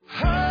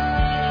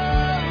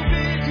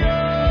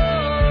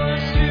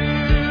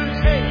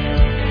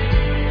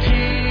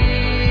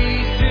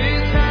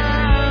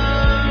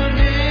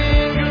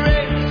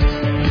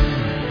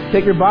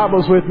Take your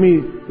Bibles with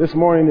me this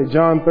morning to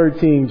John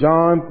 13.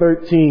 John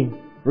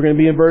 13. We're going to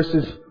be in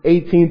verses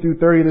 18 through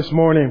 30 this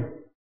morning.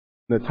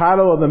 The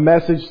title of the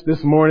message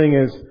this morning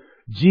is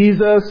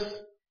Jesus,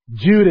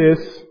 Judas,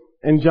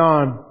 and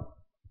John.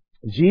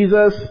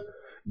 Jesus,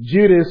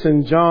 Judas,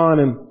 and John.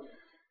 And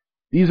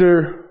these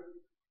are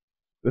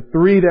the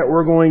three that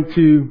we're going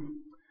to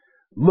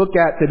look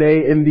at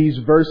today in these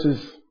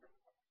verses.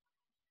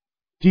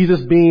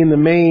 Jesus being the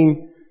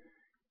main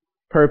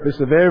purpose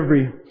of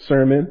every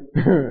sermon,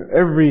 he's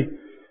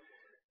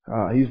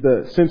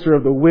the center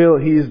of the wheel.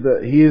 He is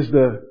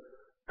the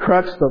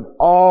crux of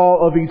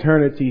all of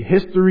eternity.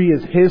 History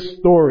is His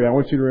story. I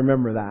want you to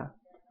remember that.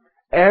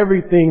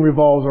 Everything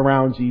revolves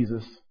around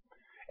Jesus.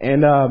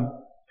 And,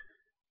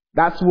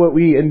 that's what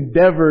we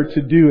endeavor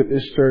to do at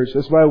this church.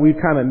 That's why we've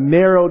kind of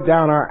narrowed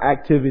down our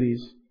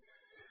activities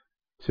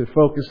to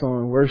focus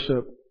on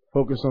worship,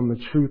 focus on the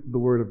truth of the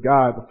Word of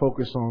God, to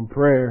focus on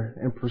prayer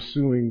and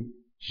pursuing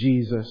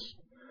Jesus.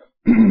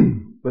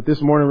 But this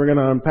morning we're going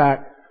to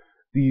unpack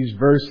these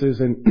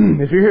verses.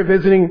 And if you're here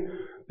visiting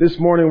this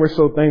morning, we're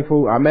so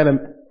thankful. I met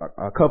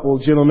a couple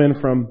of gentlemen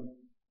from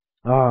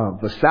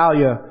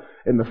Visalia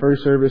in the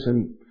first service,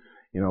 and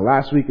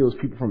last week it was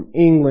people from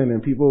England,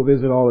 and people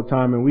visit all the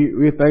time. And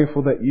we're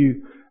thankful that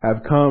you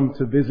have come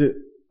to visit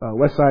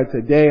Westside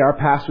today. Our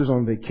pastor's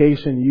on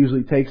vacation. He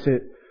usually takes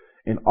it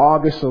in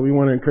August, so we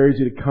want to encourage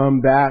you to come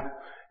back.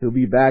 He'll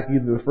be back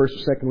either the first or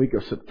second week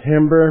of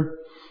September,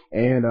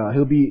 and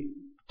he'll be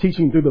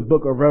teaching through the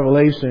book of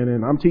Revelation,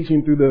 and I'm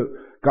teaching through the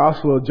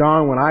Gospel of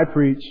John when I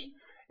preach,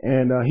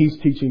 and he's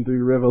teaching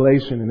through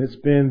Revelation, and it's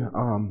been,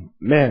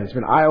 it's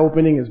been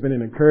eye-opening. It's been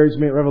an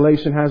encouragement.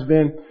 Revelation has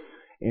been,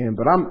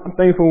 but I'm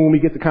thankful when we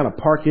get to kind of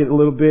park it a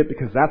little bit,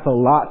 because that's a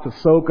lot to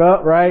soak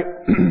up, right?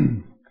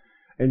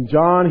 And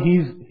John,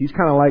 he's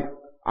kind of like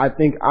I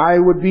think I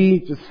would be,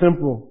 just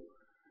simple.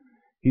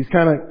 He's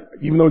kind of,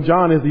 even though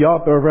John is the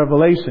author of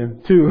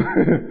Revelation too,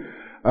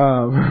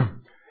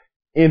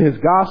 in his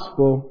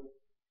Gospel,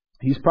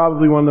 he's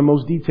probably one of the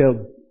most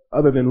detailed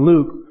other than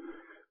Luke,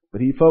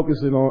 but he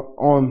focuses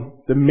on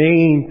the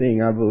main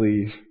thing, I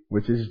believe,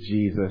 which is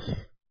Jesus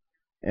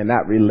and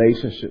that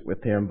relationship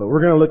with Him. But we're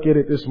going to look at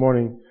it this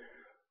morning.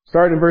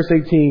 Starting in verse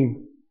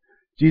 18,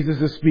 Jesus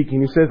is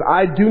speaking. He says,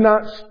 "I do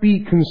not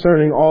speak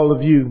concerning all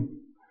of you.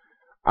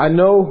 I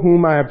know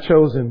whom I have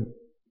chosen,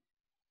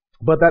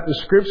 but that the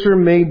scripture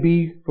may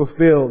be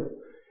fulfilled.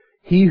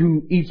 He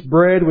who eats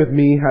bread with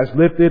me has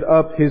lifted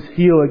up his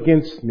heel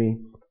against me.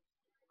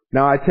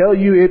 Now I tell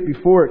you it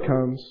before it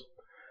comes,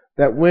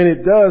 that when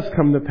it does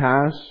come to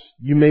pass,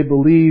 you may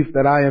believe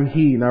that I am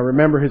He." Now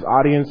remember, His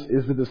audience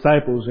is the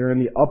disciples. They're in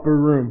the upper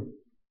room.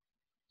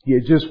 He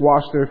had just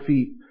washed their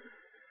feet.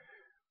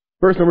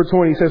 Verse number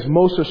 20 says,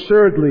 "Most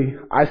assuredly,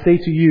 I say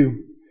to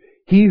you,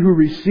 he who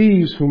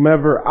receives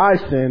whomever I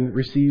send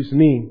receives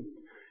me.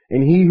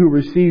 And he who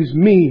receives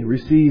me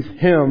receives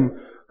Him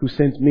who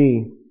sent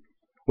me."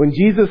 When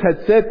Jesus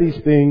had said these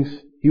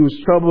things, He was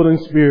troubled in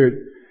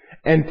spirit,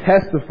 and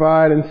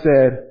testified and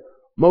said,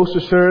 "Most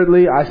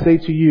assuredly, I say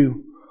to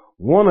you,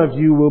 one of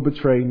you will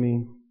betray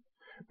me."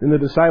 Then the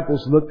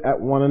disciples looked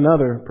at one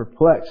another,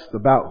 perplexed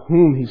about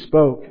whom He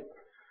spoke.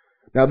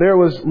 Now there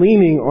was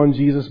leaning on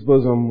Jesus'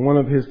 bosom one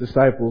of His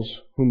disciples,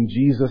 whom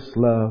Jesus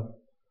loved.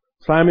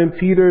 Simon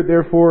Peter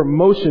therefore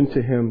motioned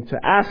to Him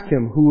to ask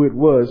Him who it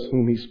was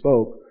whom He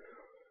spoke.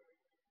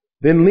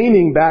 Then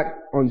leaning back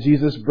on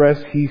Jesus'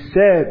 breast, he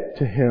said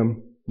to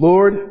Him,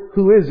 "Lord,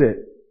 who is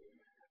it?"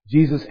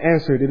 Jesus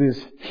answered, "It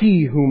is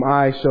he whom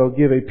I shall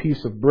give a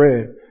piece of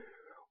bread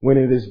when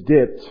it is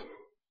dipped."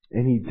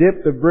 And He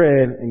dipped the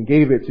bread and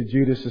gave it to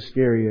Judas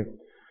Iscariot,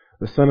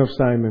 the son of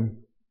Simon.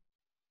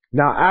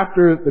 Now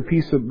after the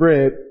piece of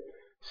bread,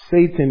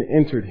 Satan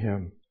entered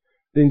him.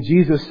 Then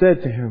Jesus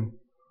said to him,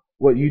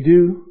 "What you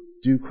do,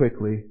 do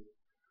quickly."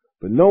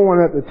 But no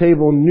one at the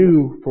table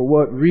knew for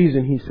what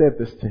reason He said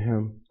this to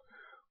him.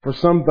 For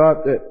some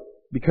thought that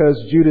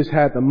because Judas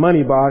had the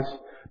money box,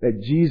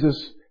 that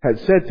Jesus had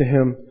said to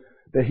him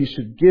that he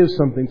should give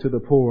something to the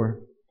poor.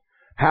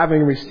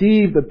 Having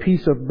received the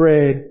piece of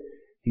bread,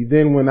 He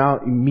then went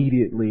out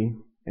immediately,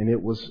 and it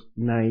was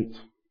night.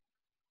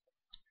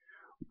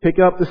 Pick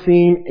up the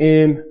scene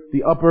in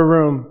the upper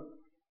room.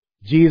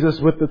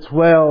 Jesus with the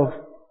 12.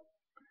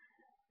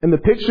 And the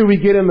picture we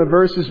get in the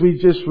verses we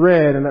just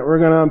read and that we're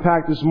going to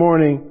unpack this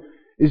morning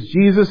is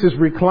Jesus is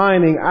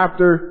reclining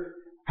after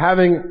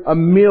having a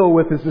meal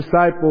with His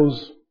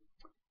disciples.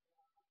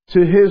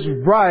 To His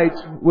right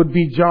would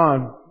be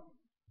John,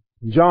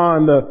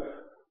 the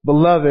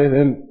beloved,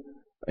 and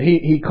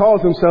he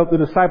calls himself the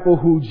disciple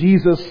who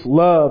Jesus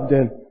loved.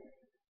 And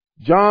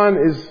John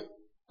is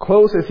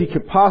close as he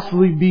could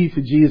possibly be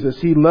to Jesus.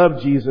 He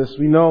loved Jesus.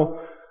 We know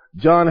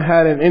John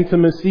had an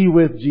intimacy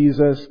with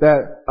Jesus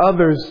that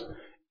others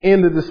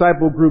in the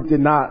disciple group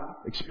did not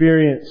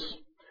experience.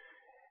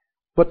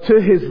 But to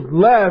his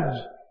left,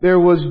 there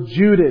was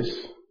Judas.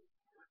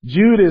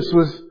 Judas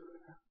was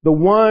the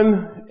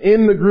one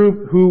in the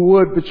group who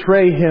would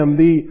betray Him,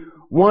 the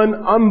one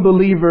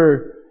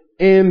unbeliever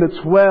in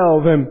the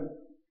 12. And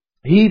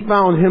he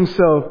found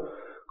himself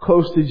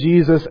close to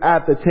Jesus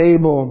at the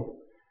table.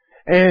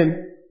 And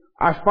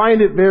I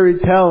find it very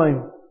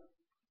telling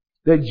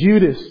that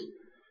Judas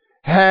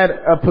had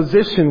a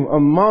position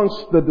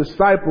amongst the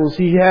disciples.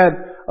 He had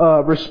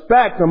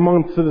respect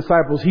amongst the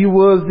disciples. He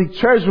was the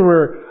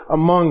treasurer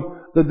among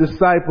the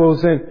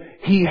disciples, and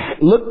he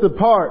looked the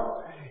part.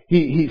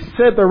 He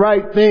said the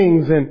right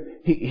things, and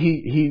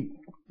he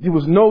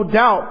was no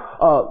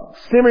doubt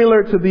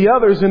similar to the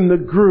others in the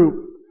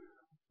group.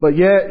 But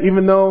yet,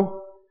 even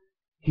though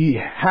he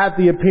had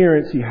the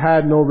appearance, he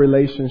had no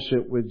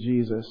relationship with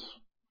Jesus.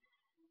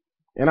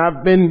 And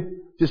I've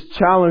been just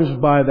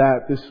challenged by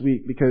that this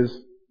week, because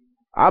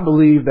I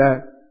believe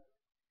that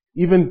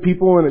even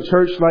people in a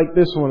church like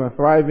this one, a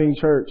thriving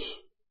church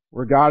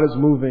where God is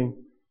moving,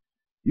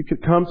 you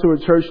could come to a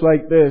church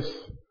like this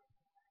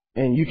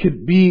and you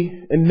could be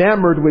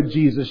enamored with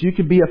Jesus. You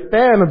could be a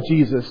fan of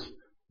Jesus.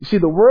 You see,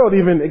 the world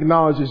even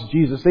acknowledges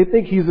Jesus. They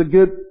think He's a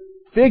good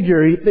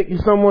figure. They think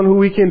He's someone who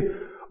we can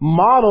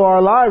model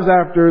our lives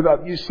after.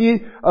 You see,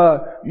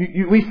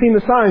 we've seen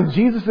the signs.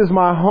 Jesus is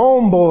my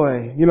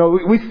homeboy. You know,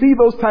 we see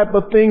those type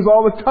of things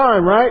all the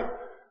time, right?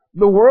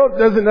 The world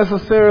doesn't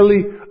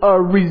necessarily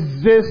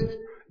resist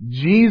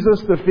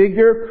Jesus, the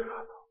figure,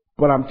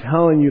 but I'm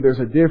telling you, there's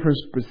a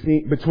difference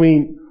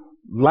between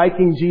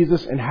liking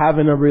Jesus and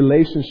having a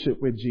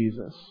relationship with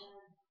Jesus,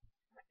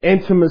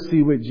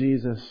 intimacy with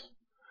Jesus.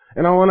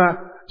 And I want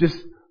to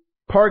just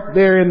park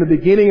there in the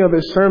beginning of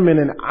His sermon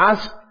and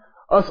ask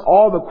us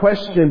all the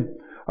question,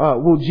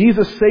 will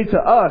Jesus say to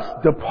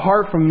us,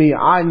 "Depart from me,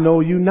 I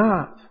know you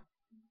not"?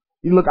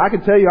 Look, I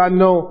can tell you, I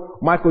know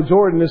Michael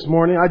Jordan this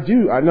morning. I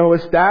do. I know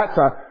his stats.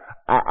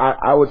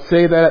 I would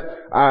say that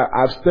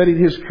I've studied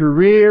his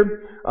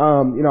career.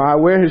 I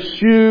wear his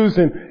shoes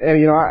and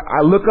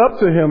I look up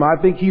to him. I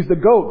think he's the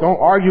GOAT. Don't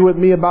argue with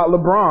me about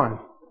LeBron.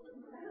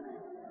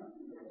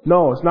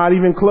 No, it's not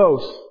even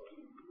close.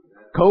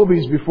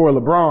 Kobe's before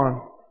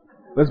LeBron.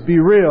 Let's be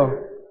real.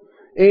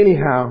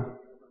 Anyhow,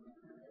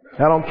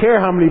 I don't care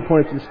how many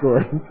points he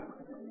scored.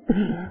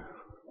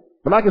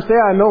 But I can say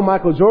I know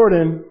Michael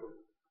Jordan.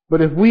 But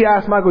if we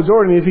ask Michael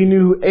Jordan if he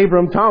knew who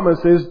Abram Thomas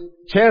is,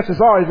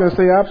 chances are he's going to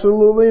say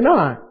absolutely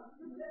not.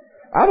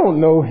 I don't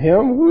know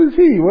him. Who is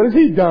he? What has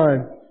he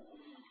done?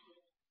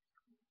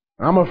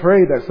 I'm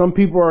afraid that some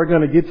people are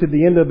going to get to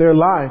the end of their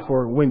life,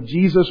 or when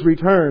Jesus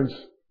returns,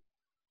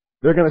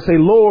 they're going to say,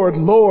 "Lord,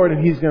 Lord,"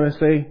 and He's going to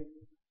say,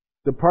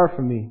 "Depart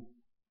from me.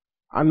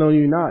 I know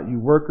you not, you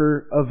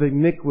worker of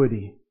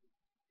iniquity."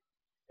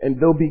 And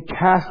they'll be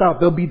cast out.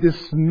 They'll be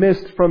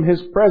dismissed from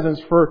His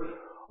presence for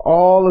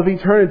all of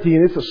eternity.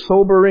 And it's a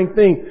sobering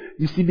thing.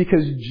 You see,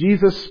 because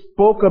Jesus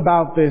spoke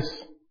about this.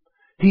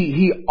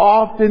 He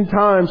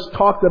oftentimes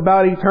talked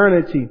about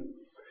eternity.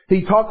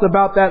 He talked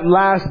about that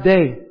last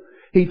day.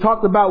 He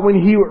talked about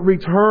when He would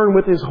return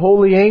with His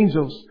holy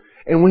angels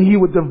and when He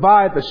would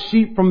divide the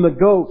sheep from the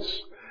goats.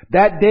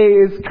 That day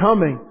is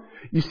coming.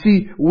 You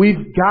see,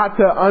 we've got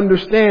to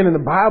understand, and the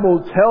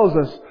Bible tells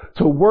us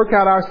to work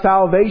out our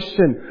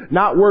salvation,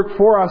 not work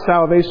for our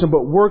salvation,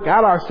 but work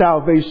out our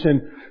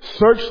salvation.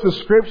 Search the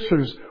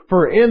Scriptures,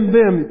 for in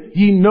them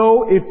ye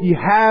know if ye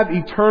have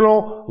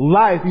eternal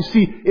life. You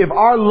see, if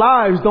our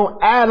lives don't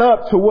add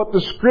up to what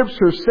the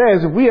Scripture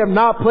says, if we have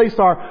not placed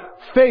our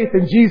faith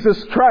in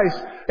Jesus Christ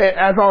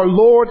as our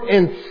Lord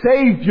and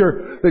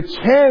Savior, the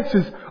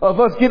chances of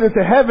us getting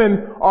to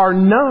heaven are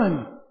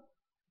none.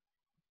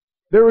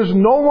 There is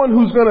no one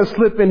who's going to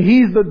slip in.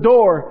 He's the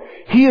door.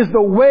 He is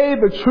the way,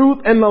 the truth,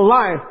 and the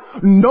life.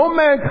 No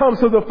man comes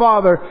to the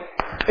Father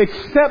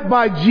except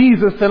by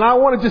Jesus. And I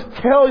want to just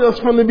tell us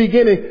from the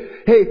beginning,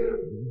 hey,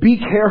 be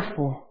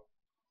careful.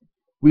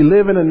 We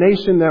live in a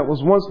nation that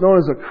was once known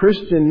as a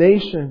Christian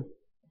nation.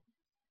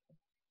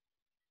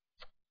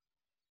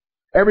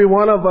 Every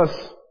one of us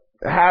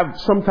have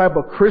some type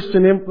of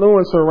Christian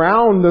influence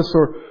around us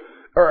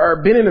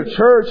or been in a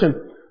church.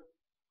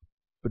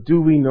 But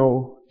do we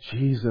know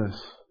Jesus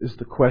is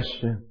the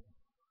question.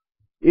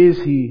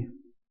 Is He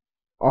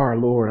our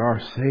Lord,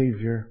 our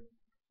Savior?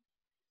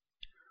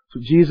 So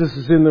Jesus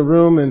is in the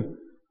room and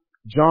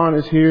John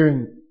is here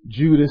and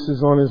Judas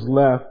is on his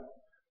left.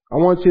 I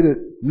want you to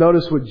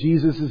notice what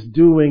Jesus is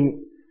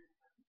doing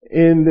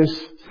in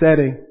this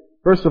setting.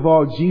 First of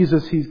all,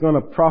 Jesus, He's going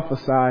to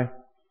prophesy.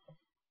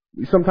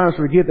 We sometimes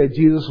forget that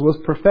Jesus was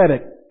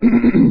prophetic.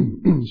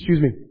 Excuse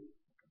me.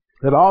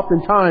 That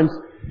oftentimes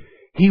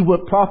He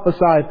would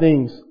prophesy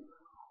things.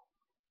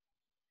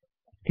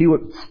 He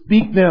would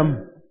speak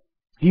them.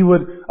 He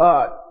would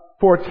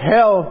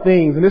foretell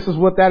things. And this is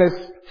what that is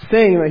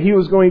saying, that He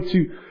was going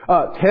to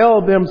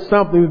tell them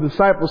something, the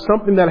disciples,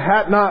 something that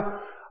had not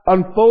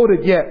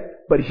unfolded yet.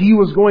 But He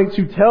was going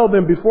to tell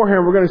them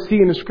beforehand. We're going to see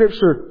in the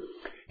Scripture,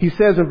 He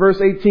says in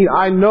verse 18,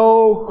 "I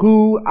know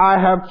who I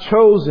have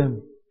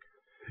chosen."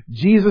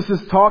 Jesus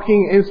is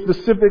talking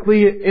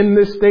specifically in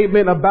this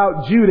statement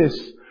about Judas.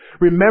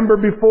 Remember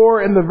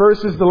before in the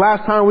verses, the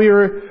last time we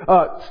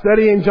were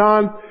studying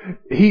John,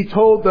 He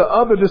told the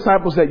other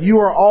disciples that you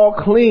are all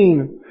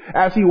clean.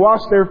 As He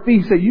washed their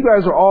feet, He said, you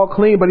guys are all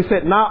clean. But He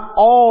said, not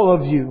all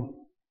of you.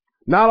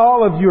 Not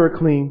all of you are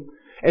clean.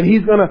 And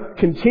he's going to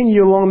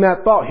continue along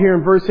that thought here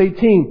in verse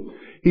 18.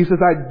 He says,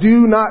 I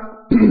do not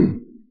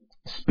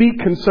speak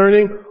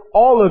concerning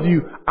all of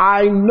you.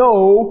 I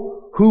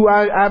know who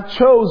I have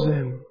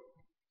chosen.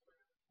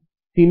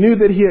 He knew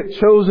that he had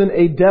chosen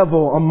a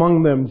devil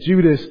among them,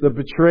 Judas, the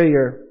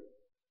betrayer.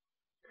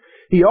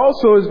 He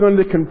also is going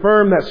to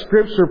confirm that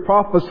Scripture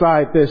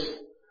prophesied this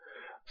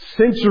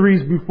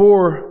centuries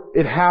before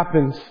it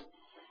happens,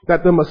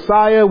 that the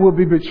Messiah will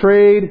be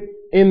betrayed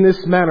in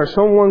this manner,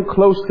 someone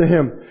close to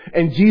him.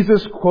 And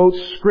Jesus quotes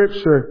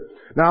Scripture.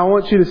 Now I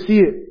want you to see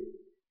it.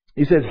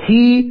 He says,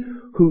 he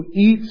who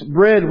eats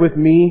bread with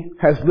me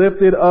has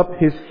lifted up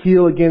his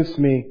heel against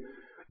me.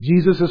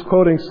 Jesus is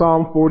quoting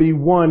Psalm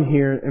 41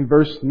 here in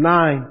verse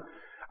 9.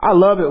 I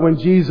love it when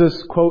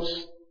Jesus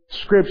quotes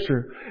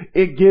Scripture.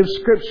 It gives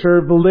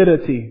Scripture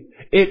validity.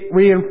 It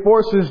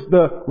reinforces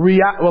the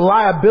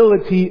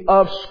reliability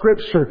of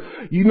Scripture.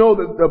 You know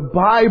that the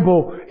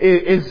Bible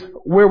is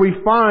where we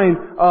find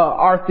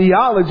our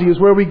theology, is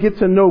where we get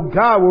to know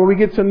God, where we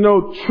get to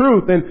know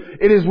truth, and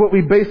it is what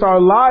we base our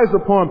lives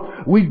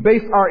upon. We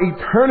base our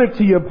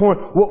eternity upon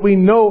what we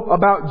know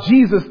about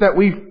Jesus that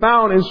we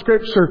found in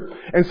Scripture.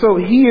 And so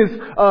he is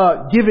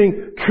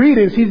giving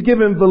credence, he's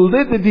giving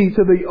validity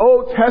to the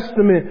Old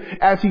Testament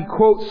as he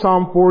quotes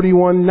Psalm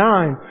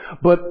 41:9.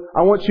 But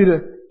I want you to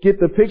get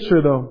the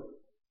picture though.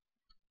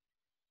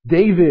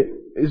 David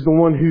is the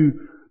one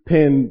who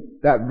penned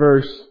that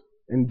verse.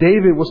 And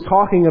David was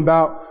talking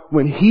about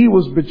when he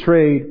was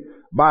betrayed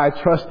by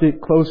a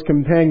trusted close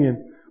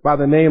companion by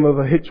the name of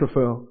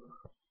Ahithophel.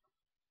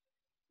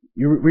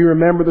 We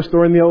remember the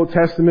story in the Old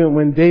Testament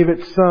when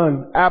David's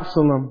son,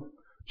 Absalom,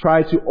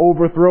 tried to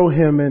overthrow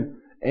him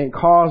and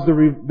cause the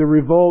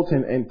revolt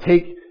and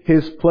take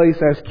his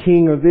place as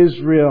king of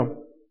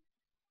Israel.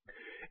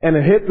 And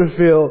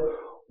Ahithophel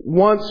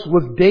once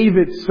was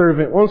David's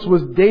servant, once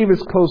was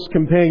David's close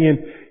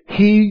companion.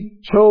 He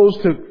chose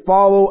to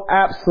follow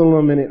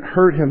Absalom and it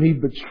hurt him. He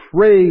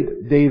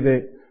betrayed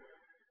David.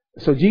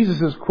 So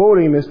Jesus is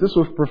quoting this. This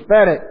was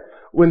prophetic.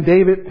 When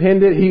David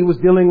penned it, he was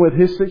dealing with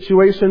his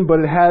situation, but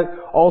it had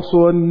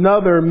also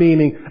another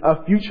meaning,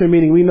 a future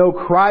meaning. We know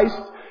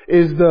Christ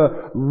is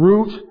the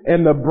root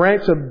and the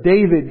branch of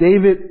David.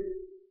 David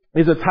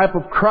is a type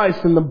of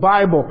Christ in the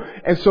Bible.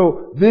 And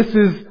so this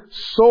is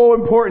so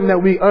important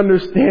that we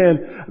understand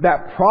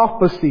that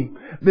prophecy.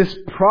 This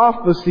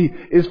prophecy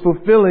is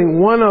fulfilling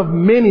one of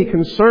many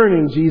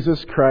concerning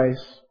Jesus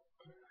Christ.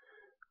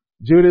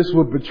 Judas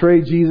would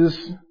betray Jesus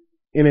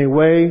in a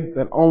way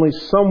that only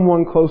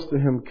someone close to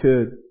him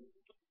could.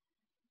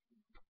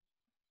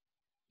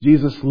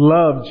 Jesus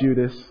loved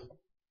Judas.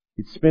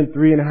 He'd spent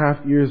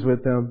 3.5 years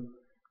with him.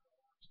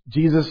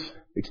 Jesus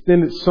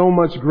extended so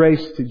much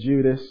grace to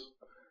Judas,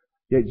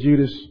 yet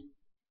Judas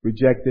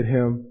rejected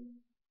him.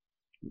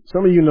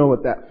 Some of you know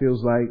what that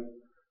feels like.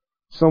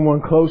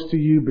 Someone close to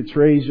you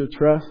betrays your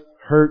trust,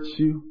 hurts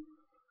you.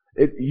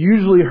 It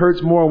usually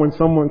hurts more when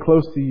someone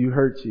close to you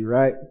hurts you,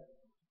 right?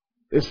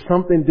 There's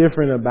something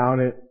different about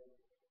it.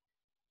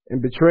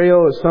 And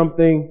betrayal is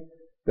something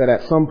that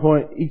at some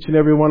point each and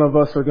every one of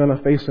us are going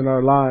to face in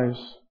our lives.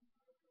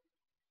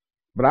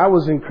 But I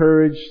was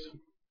encouraged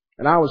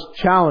and I was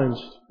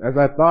challenged as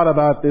I thought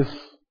about this,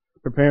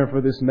 preparing for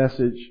this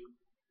message.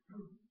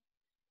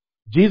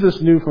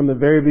 Jesus knew from the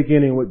very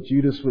beginning what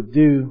Judas would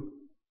do,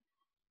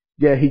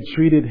 yet he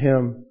treated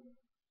him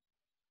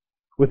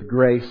with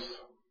grace.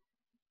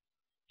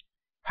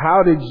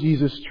 How did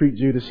Jesus treat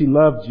Judas? He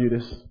loved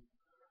Judas.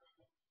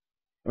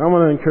 And I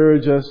want to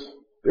encourage us.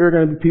 There are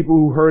going to be people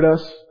who hurt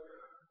us,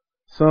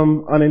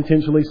 some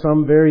unintentionally,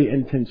 some very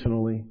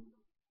intentionally.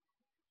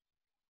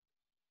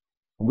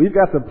 We've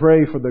got to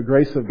pray for the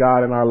grace of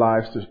God in our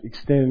lives to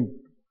extend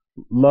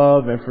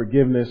love and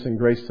forgiveness and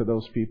grace to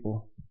those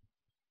people.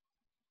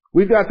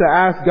 We've got to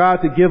ask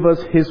God to give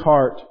us His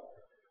heart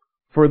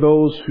for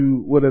those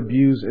who would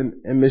abuse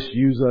and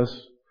misuse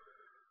us,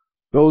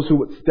 those who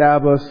would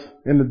stab us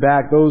in the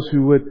back, those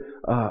who would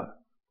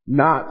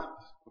not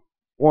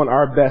want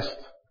our best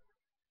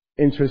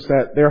interests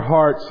at their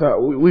hearts.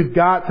 We've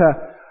got to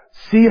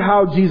see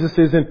how Jesus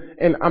is.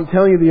 And I'm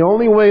telling you, the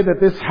only way that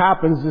this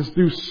happens is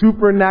through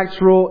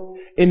supernatural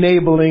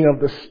enabling of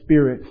the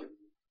Spirit.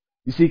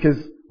 You see,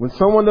 because when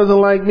someone doesn't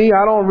like me,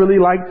 I don't really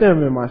like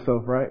them in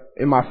myself, right?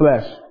 In my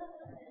flesh.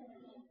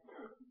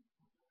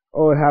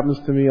 Oh, it happens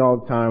to me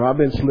all the time. I've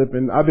been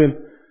slipping.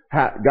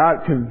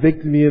 God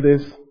convicted me of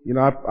this. You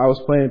know, I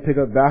was playing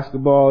pickup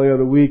basketball the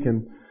other week,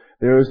 and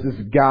there was this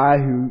guy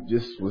who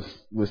just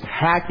was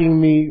hacking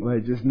me,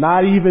 like just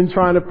not even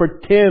trying to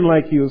pretend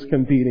like he was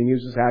competing. He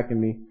was just hacking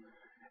me.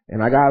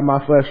 And I got in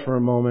my flesh for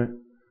a moment.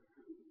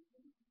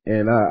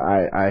 And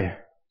I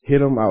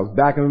hit him. I was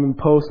backing him in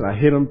the post, and I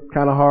hit him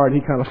kind of hard.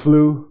 He kind of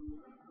flew.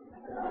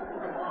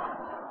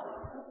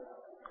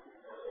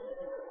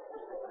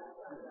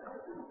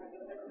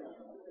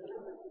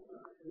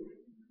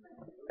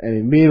 And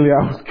immediately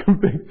I was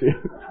convicted.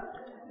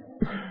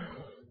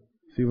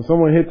 See, when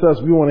someone hits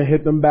us, we want to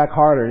hit them back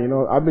harder. You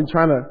know, I've been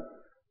trying to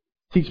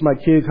teach my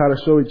kids how to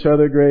show each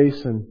other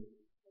grace, and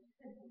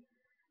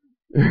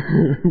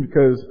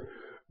because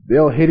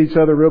they'll hit each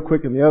other real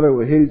quick and the other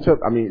will hit each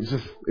other. I mean,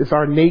 it's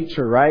our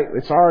nature, right?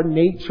 It's our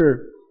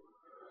nature.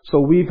 So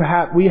we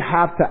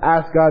have to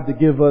ask God to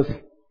give us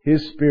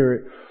His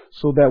Spirit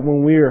so that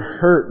when we are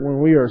hurt, when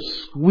we are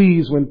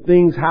squeezed, when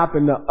things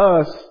happen to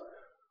us,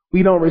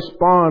 we don't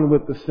respond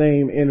with the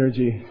same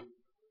energy.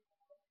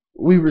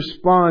 We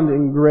respond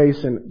in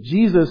grace. And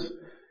Jesus,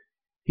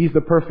 He's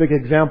the perfect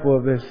example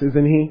of this,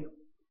 isn't He?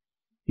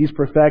 He's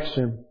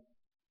perfection.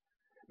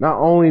 Not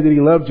only did He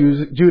love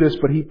Judas,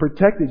 but He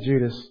protected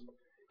Judas.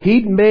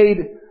 He'd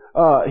made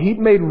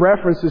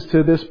references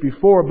to this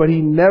before, but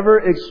He never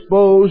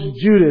exposed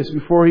Judas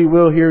before He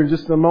will here in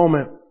just a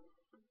moment.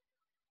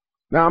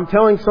 Now I'm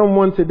telling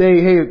someone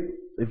today, hey,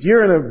 if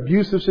you're in an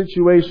abusive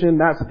situation,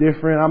 that's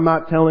different. I'm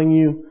not telling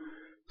you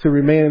to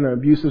remain in an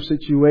abusive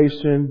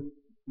situation,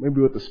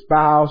 maybe with a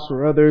spouse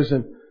or others,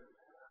 and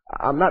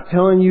I'm not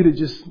telling you to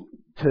just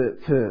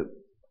to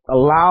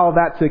allow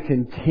that to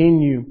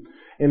continue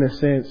in a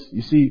sense.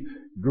 You see,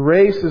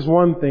 grace is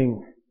one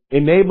thing.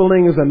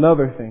 Enabling is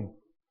another thing.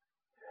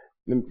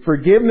 And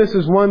forgiveness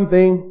is one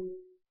thing.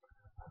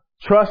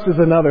 Trust is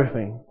another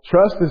thing.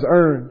 Trust is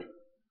earned.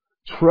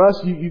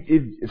 Trust,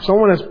 if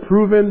someone has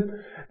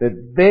proven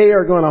that they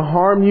are going to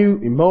harm you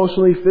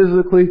emotionally,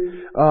 physically,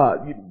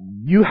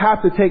 you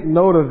have to take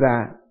note of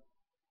that.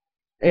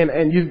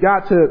 And you've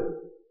got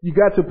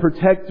to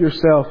protect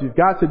yourself. You've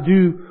got to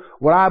do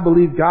what I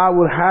believe God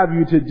would have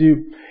you to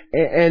do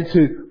and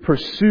to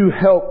pursue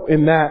help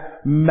in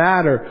that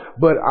matter.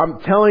 But I'm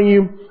telling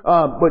you,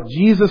 what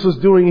Jesus was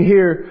doing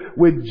here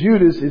with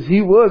Judas is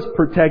He was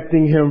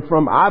protecting him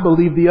from, I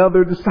believe, the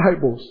other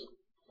disciples.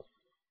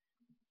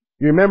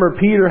 You remember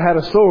Peter had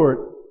a sword.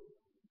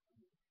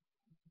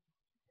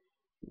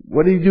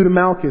 What did he do to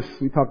Malchus?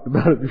 We talked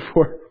about it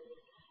before.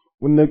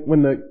 When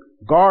the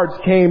guards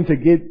came to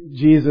get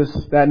Jesus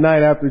that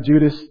night after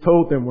Judas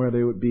told them where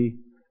they would be,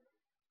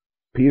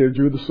 Peter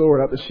drew the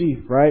sword out the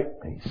sheath, right?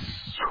 And he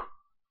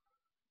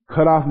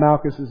cut off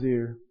Malchus's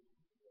ear.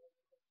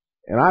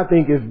 And I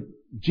think if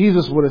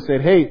Jesus would have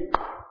said, hey,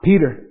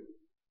 Peter,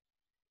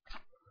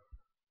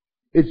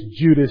 it's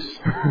Judas,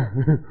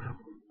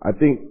 I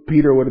think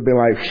Peter would have been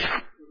like,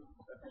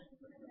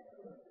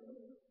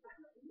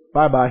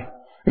 bye-bye.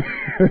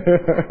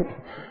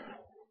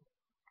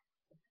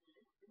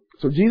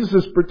 So Jesus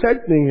is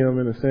protecting him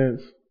in a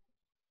sense,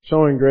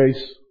 showing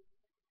grace.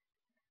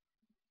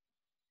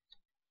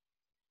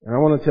 And I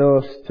want to tell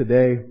us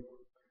today,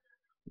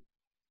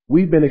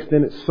 we've been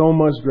extended so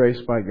much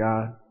grace by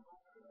God.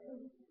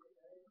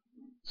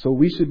 So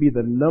we should be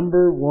the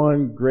number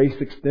one grace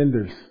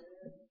extenders.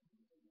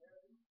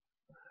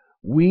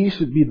 We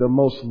should be the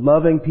most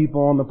loving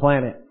people on the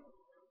planet.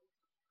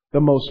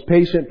 The most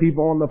patient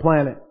people on the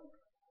planet.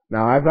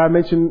 Now, as I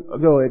mentioned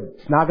ago,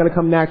 it's not going to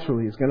come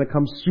naturally. It's going to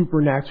come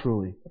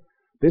supernaturally.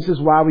 This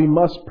is why we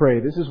must pray.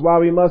 This is why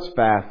we must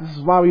fast. This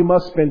is why we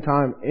must spend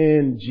time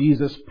in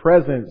Jesus'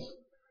 presence.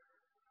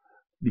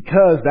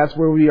 Because that's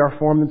where we are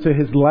formed into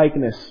His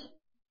likeness.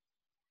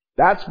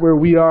 That's where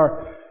we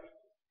are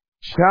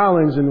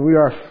challenged and we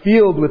are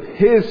filled with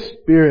His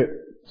Spirit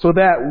so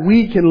that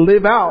we can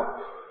live out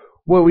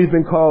what we've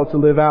been called to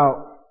live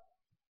out.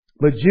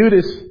 But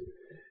Judas,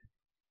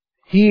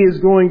 he is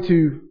going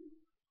to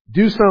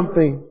do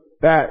something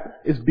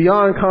that is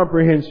beyond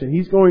comprehension.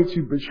 He's going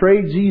to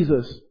betray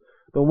Jesus,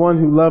 the one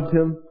who loved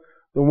him,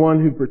 the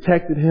one who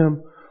protected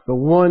him, the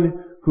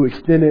one who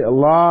extended a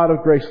lot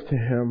of grace to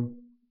him.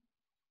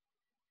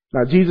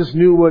 Now, Jesus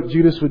knew what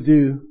Judas would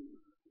do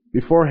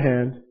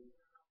beforehand,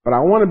 but I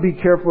want to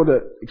be careful to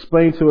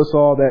explain to us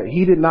all that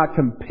He did not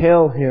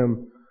compel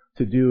him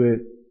to do it.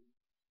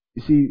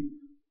 You see,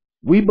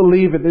 we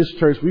believe at this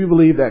church, we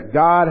believe that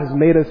God has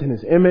made us in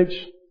His image.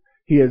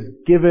 He has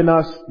given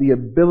us the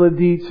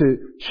ability to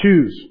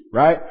choose,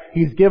 right?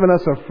 He's given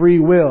us a free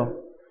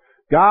will.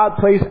 God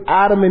placed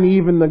Adam and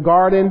Eve in the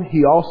garden.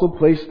 He also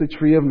placed the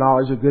tree of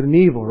knowledge of good and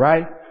evil,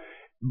 right?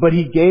 But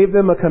He gave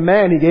them a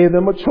command. He gave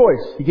them a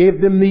choice. He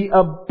gave them the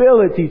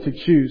ability to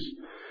choose.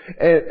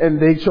 And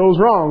they chose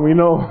wrong. We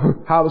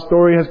know how the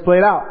story has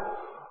played out.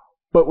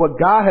 But what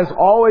God has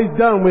always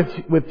done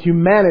with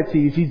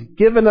humanity is He's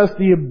given us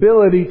the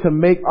ability to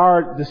make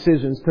our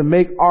decisions, to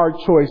make our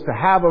choice, to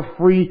have a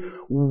free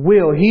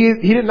will. He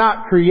did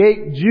not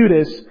create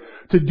Judas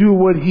to do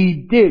what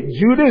he did.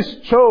 Judas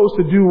chose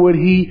to do what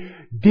he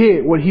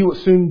did, what he would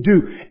soon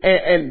do.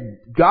 And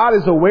God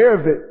is aware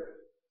of it.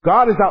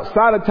 God is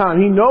outside of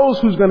time. He knows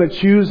who's going to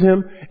choose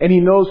him and He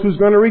knows who's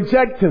going to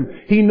reject him.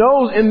 He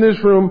knows in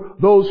this room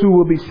those who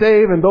will be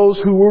saved and those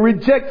who will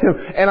reject him.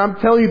 And I'm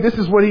telling you, this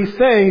is what He's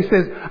saying. He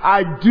says,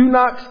 I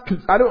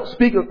don't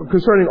speak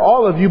concerning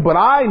all of you, but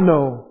I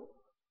know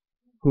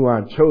who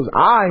I've chosen.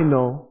 I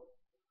know.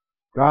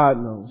 God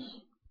knows.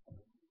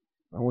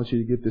 I want you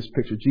to get this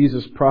picture.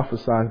 Jesus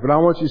prophesies, but I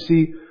want you to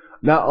see,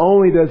 not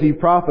only does He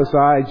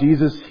prophesy,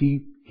 Jesus,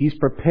 He's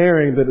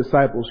preparing the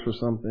disciples for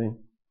something.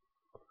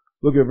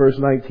 Look at verse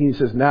 19. It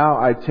says, now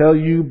I tell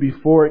you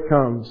before it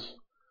comes,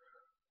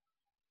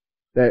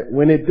 that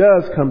when it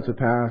does come to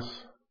pass,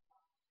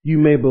 you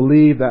may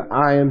believe that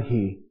I am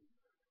He.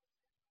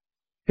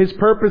 His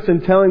purpose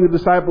in telling the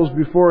disciples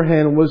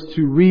beforehand was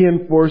to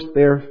reinforce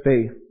their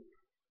faith.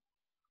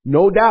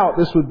 No doubt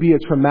this would be a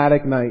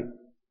traumatic night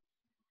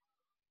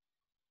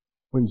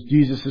when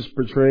Jesus is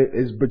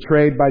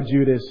betrayed by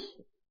Judas,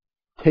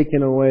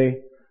 taken away,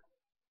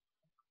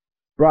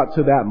 brought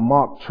to that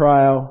mock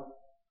trial,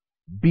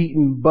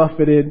 beaten,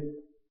 buffeted,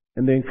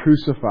 and then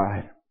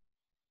crucified.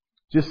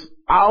 Just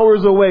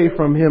hours away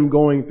from him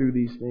going through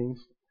these things.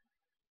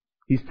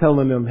 He's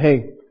telling them,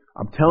 hey,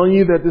 I'm telling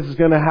you that this is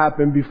going to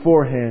happen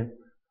beforehand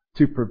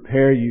to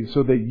prepare you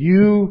so that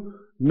you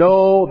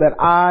know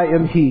that I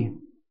am He.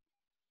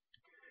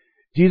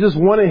 Jesus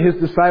wanted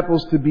His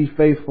disciples to be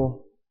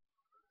faithful.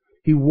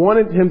 He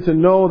wanted him to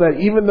know that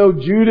even though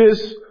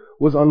Judas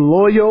was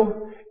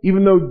unloyal,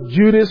 even though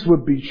Judas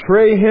would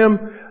betray him,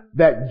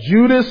 that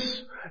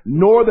Judas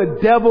nor the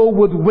devil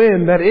would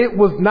win, that it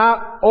was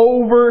not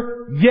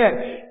over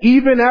yet.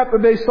 Even after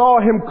they saw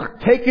him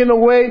taken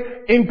away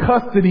in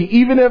custody,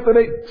 even after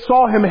they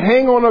saw him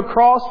hang on a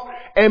cross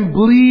and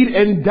bleed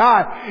and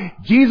die,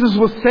 Jesus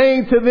was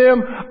saying to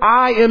them,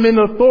 I am in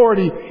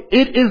authority.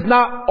 It is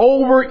not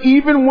over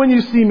even when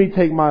you see me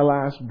take my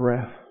last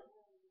breath.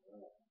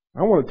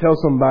 I want to tell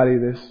somebody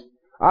this.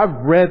 I've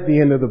read the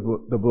end of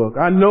the book.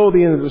 I know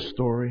the end of the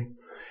story.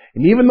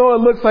 And even though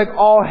it looks like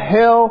all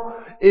hell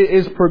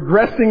is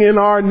progressing in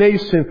our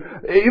nation,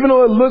 even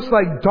though it looks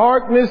like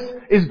darkness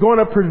is going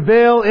to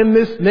prevail in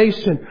this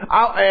nation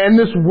and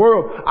this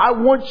world, I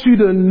want you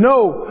to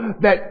know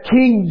that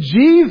King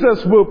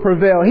Jesus will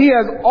prevail. He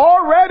has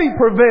already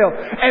prevailed.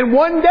 And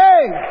one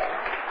day,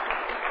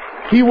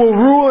 He will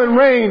rule and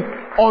reign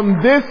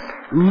on this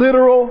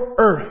literal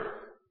earth.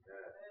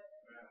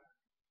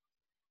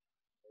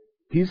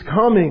 He's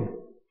coming.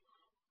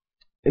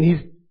 And He's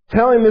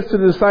telling this to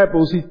the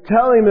disciples. He's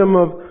telling them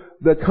of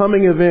the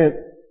coming event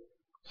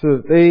so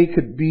that they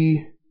could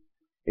be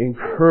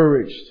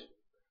encouraged.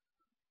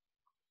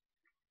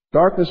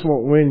 Darkness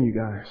won't win, you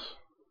guys.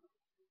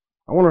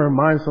 I want to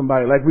remind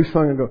somebody, like we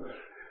sung and go,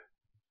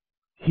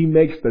 He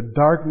makes the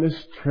darkness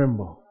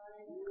tremble.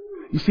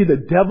 You see,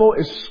 the devil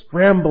is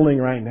scrambling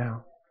right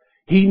now.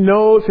 He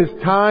knows his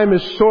time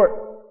is short.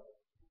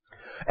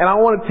 And I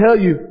want to tell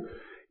you,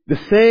 the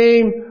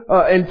same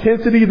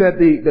intensity that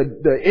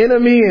the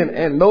enemy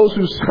and those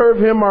who serve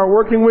him are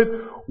working with,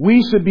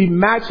 we should be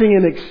matching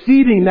and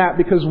exceeding that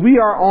because we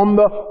are on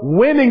the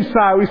winning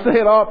side. We say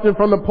it often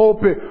from the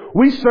pulpit.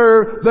 We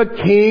serve the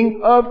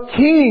King of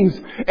Kings,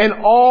 and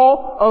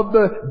all of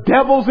the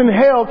devils in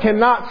hell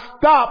cannot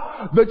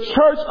stop the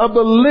church of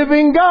the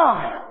living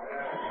God.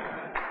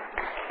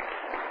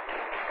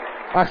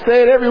 I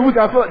say it every week.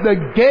 I feel like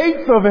the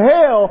gates of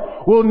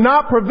hell will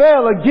not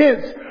prevail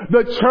against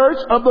the church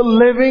of the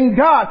living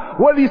God.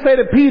 What did He say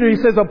to Peter? He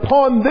says,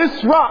 upon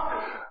this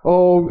rock.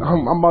 Oh,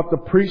 I'm about to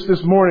preach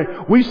this morning.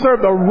 We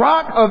serve the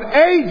rock of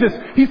ages.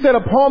 He said,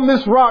 upon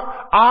this rock,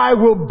 I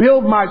will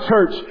build my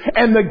church,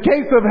 and the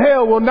gates of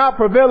hell will not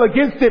prevail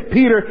against it,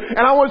 Peter. And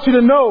I want you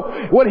to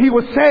know what He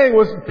was saying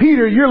was,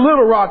 Peter, you're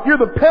little rock, you're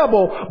the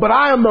pebble, but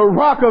I am the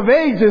rock of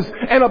ages.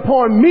 And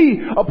upon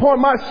me,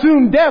 upon my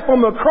soon death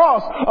on the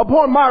cross,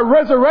 upon my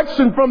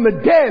resurrection from the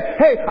dead,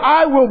 hey,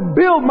 I will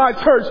build my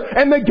church,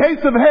 and the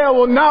gates of hell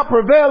will not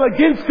prevail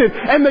against it.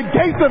 And the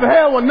gates of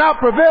hell will not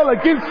prevail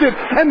against it.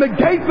 And the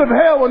gates of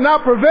hell will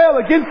not prevail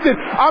against it.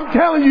 I'm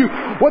telling you,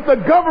 what the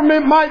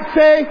government might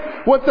say,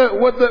 what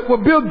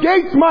Bill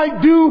Gates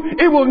might do,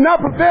 it will not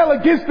prevail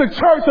against the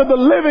church of the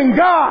living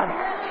God.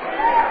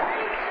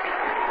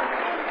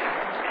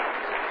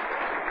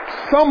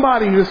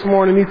 Somebody this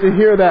morning needs to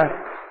hear that.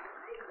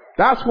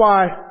 That's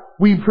why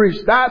we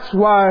preach. That's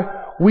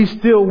why we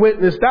still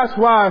witness. That's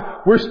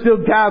why we're still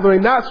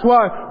gathering. That's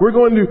why we're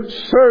going to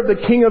serve the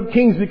King of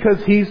Kings,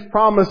 because He's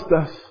promised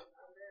us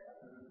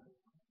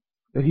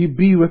that He'd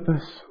be with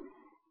us.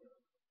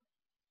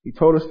 He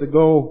told us to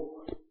go.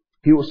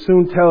 He will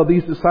soon tell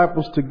these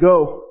disciples to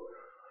go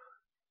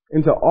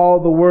into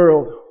all the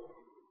world.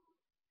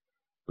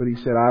 But He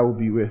said, I will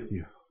be with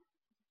you.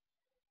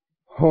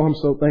 Oh, I'm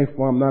so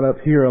thankful I'm not up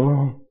here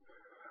alone.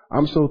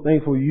 I'm so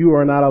thankful you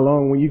are not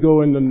alone. When you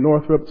go into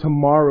Northrop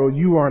tomorrow,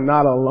 you are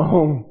not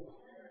alone.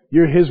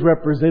 You're His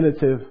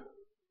representative.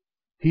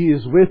 He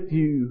is with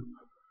you.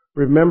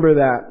 Remember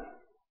that.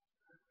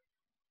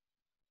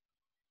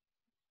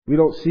 We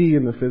don't see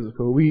in the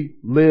physical. We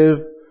live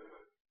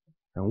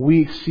and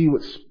we see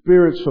with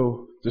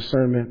spiritual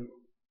discernment.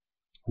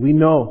 We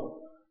know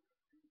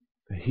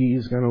that He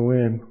is going to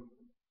win.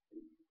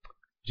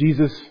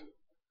 Jesus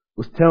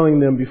was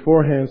telling them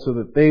beforehand so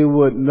that they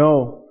would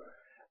know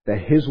that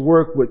His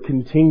work would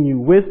continue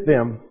with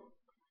them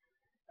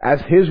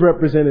as His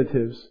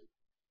representatives,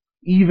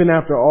 even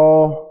after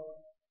all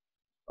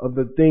of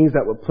the things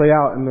that would play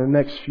out in the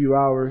next few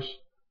hours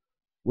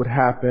would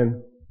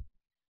happen.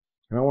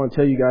 And I want to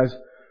tell you guys,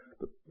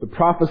 the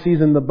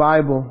prophecies in the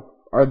Bible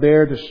are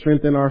there to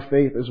strengthen our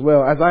faith as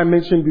well. As I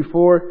mentioned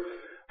before,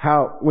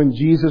 how when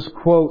Jesus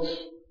quotes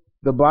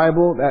the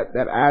Bible,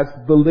 that adds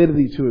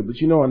validity to it. But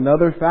you know,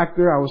 another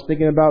factor I was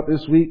thinking about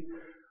this week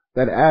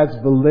that adds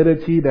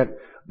validity, that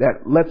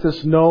that lets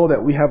us know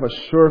that we have a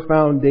sure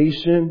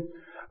foundation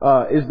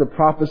is the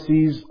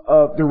prophecies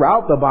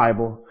throughout the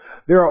Bible.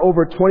 There are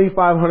over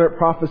 2,500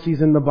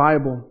 prophecies in the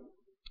Bible,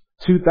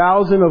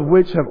 2,000 of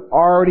which have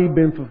already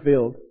been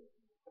fulfilled.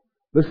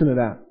 Listen to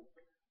that.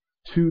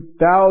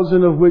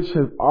 2,000 of which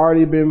have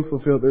already been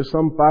fulfilled. There's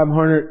some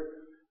 500,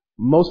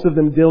 most of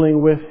them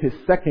dealing with His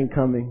second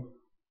coming,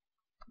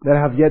 that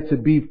have yet to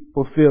be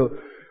fulfilled.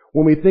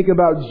 When we think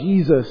about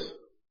Jesus,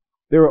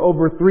 there are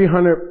over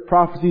 300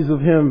 prophecies of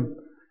Him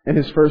and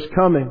His first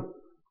coming.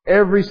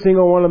 Every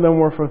single one of them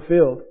were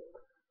fulfilled.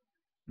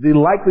 The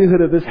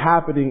likelihood of this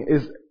happening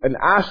is an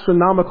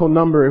astronomical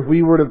number if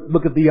we were to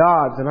look at the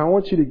odds. And I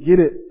want you to get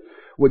it.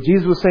 What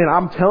Jesus was saying,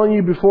 I'm telling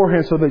you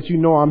beforehand so that you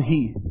know I'm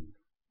He.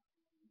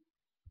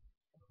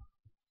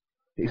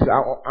 He said,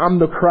 I'm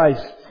the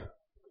Christ.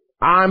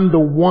 I'm the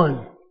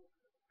one.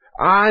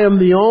 I am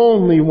the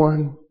only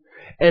one.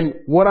 And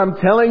what I'm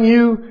telling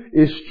you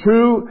is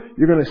true.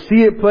 You're going to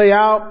see it play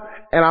out.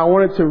 And I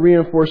wanted to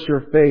reinforce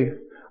your faith.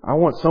 I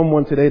want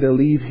someone today to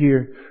leave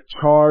here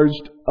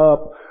charged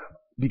up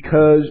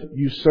because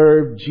you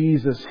serve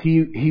Jesus.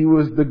 He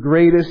was the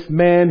greatest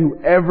man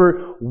who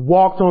ever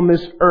walked on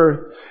this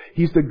earth.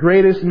 He's the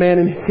greatest man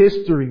in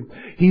history.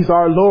 He's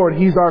our Lord.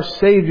 He's our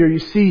Savior. You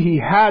see, He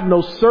had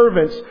no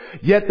servants,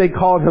 yet they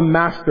called Him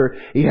Master.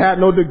 He had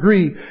no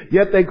degree,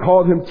 yet they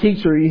called Him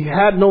Teacher. He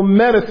had no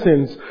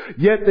medicines,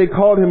 yet they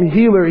called Him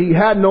Healer. He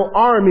had no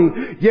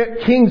army,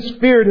 yet kings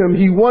feared Him.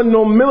 He won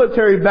no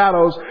military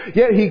battles,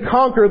 yet He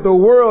conquered the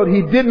world.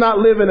 He did not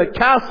live in a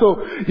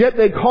castle, yet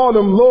they called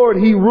Him Lord.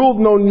 He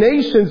ruled no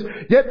nations,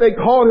 yet they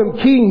called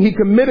Him King. He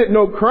committed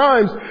no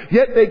crimes,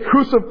 yet they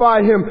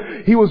crucified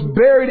Him. He was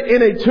buried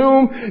in a tomb,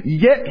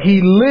 yet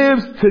He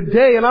lives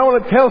today. And I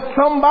want to tell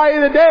somebody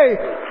today,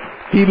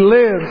 He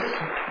lives.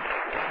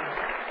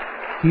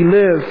 He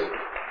lives.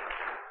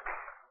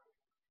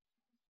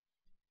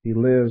 He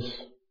lives.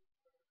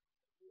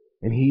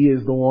 And He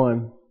is the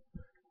one.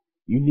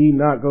 You need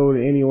not go to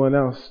anyone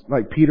else.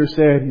 Like Peter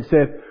said, he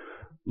said,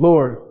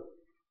 Lord,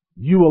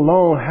 You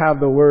alone have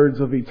the words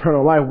of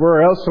eternal life.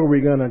 Where else are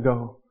we going to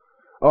go?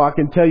 Oh, I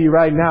can tell you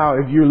right now,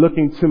 if you're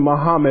looking to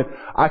Muhammad,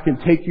 I can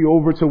take you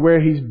over to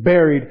where he's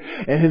buried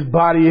and his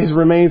body, his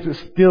remains is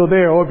still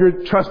there. Or if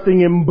you're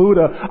trusting in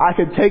Buddha, I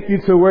can take you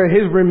to where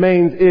his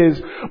remains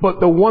is.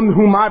 But the one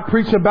whom I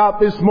preach about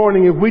this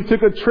morning, if we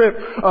took a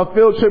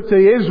field trip to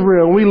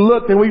Israel, and we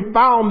looked and we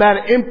found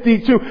that empty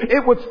tomb,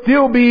 it would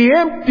still be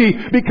empty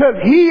because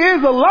He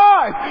is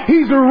alive.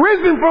 He's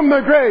risen from the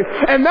grave.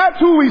 And that's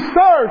who we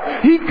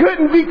serve. He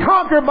couldn't be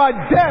conquered by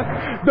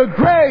death, the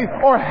grave,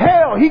 or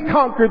hell. He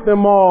conquered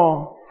them all.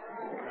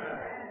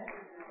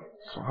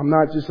 So I'm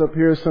not just up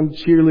here as some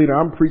cheerleader.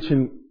 I'm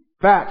preaching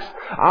facts.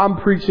 I'm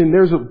preaching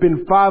there's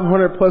been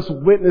 500 plus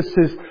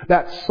witnesses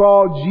that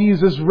saw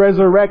Jesus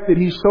resurrected.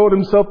 He showed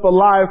Himself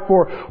alive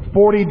for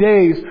 40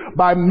 days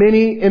by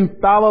many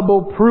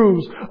infallible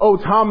proofs. Oh,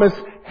 Thomas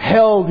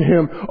held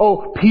Him.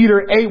 Oh,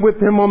 Peter ate with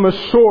Him on the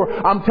shore.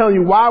 I'm telling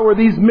you, why were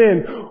these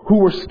men who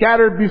were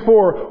scattered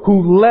before,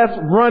 who left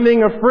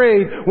running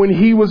afraid when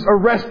He was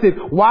arrested,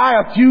 why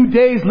a few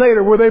days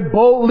later were they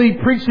boldly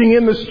preaching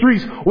in the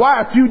streets?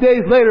 Why a few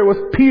days later was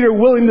Peter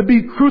willing to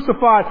be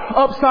crucified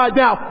upside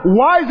down?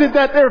 Why is it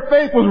that their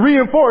faith was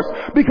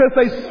reinforced? Because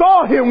they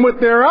saw Him with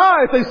their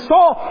eyes. They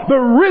saw the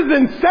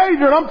risen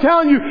Savior. And I'm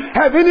telling you,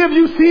 have any of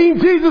you seen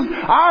Jesus?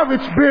 I've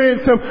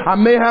experienced Him. I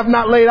may have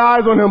not laid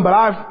eyes on Him, but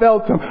I've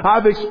felt Him.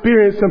 I've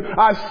experienced Him.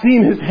 I've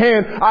seen His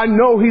hand. I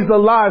know He's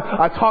alive.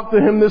 I talked to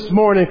Him this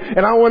morning.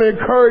 And I want to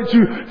encourage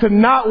you to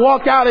not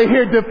walk out of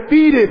here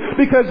defeated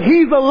because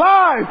He's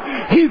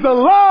alive. He's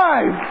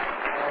alive.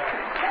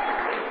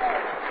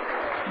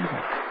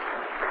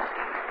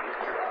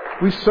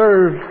 We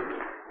serve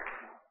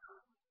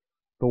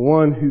the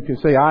one who can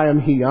say, I am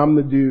He. I'm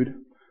the dude.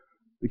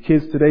 The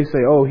kids today say,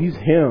 oh, he's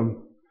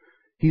him.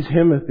 He's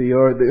Himothy.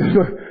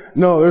 Or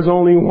no, there's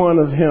only one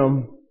of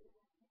Him.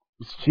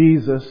 It's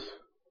Jesus.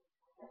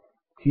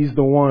 He's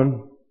the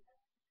one.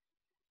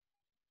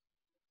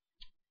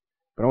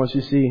 But I want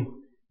you to see,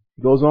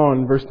 he goes on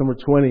in verse number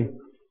 20.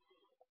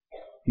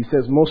 He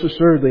says, most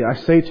assuredly, I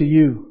say to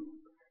you,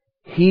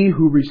 he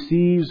who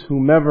receives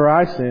whomever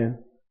I send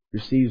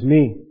receives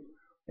me.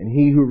 And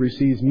he who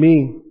receives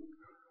me,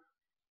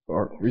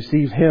 or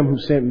receives Him who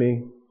sent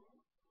me.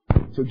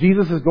 So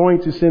Jesus is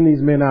going to send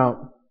these men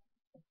out.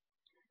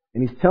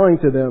 And He's telling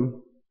to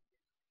them,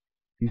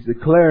 He's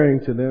declaring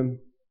to them,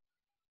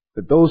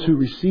 that those who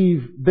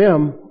receive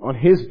them on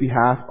His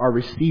behalf are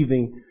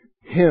receiving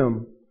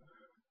Him.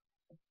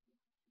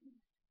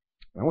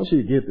 I want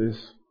you to get this.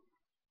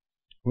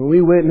 When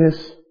we witness,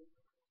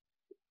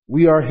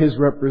 we are His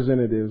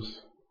representatives.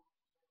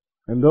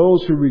 And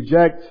those who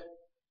reject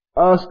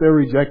us, they're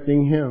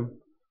rejecting Him.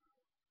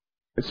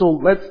 And so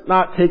let's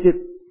not take it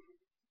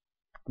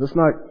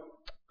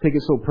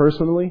so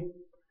personally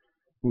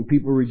when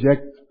people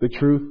reject the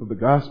truth of the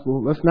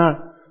gospel. Let's not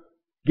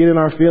get in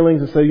our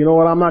feelings and say, you know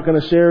what, I'm not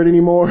going to share it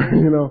anymore.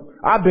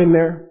 I've been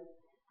there.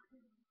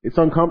 It's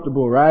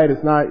uncomfortable, right?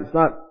 It's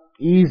not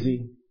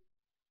easy.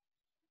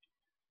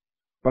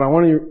 But I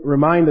want to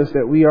remind us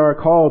that we are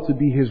called to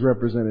be His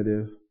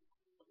representative.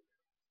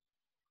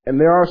 And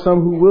there are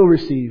some who will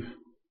receive.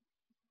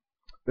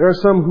 There are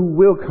some who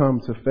will come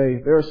to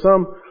faith. There are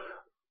some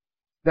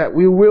that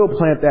we will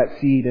plant that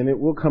seed and it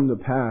will come to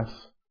pass.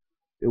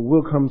 It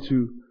will come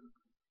to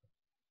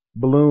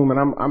bloom.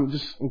 And I'm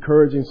just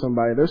encouraging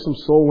somebody. There's some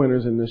soul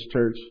winners in this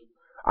church.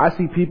 I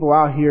see people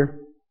out here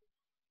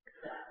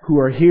who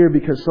are here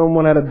because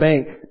someone at a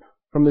bank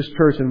from this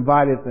church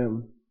invited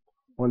them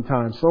one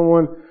time.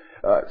 Someone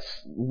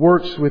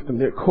works with them,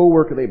 their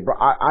coworker.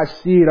 I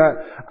see it.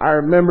 I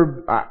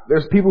remember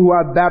there's people who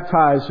I've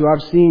baptized who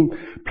I've seen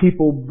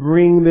people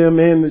bring them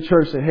in the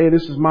church. Say, hey,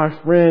 this is my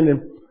friend,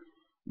 and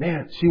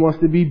man, she wants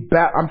to be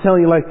I'm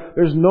telling you, like,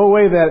 there's no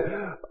way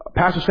that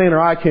Pastor Shane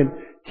or I can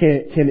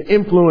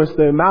influence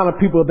the amount of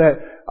people that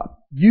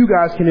you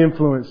guys can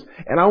influence.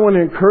 And I want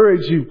to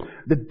encourage you.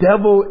 The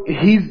devil,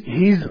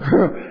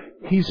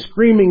 he's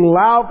screaming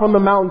loud from the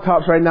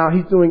mountaintops right now.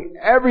 He's doing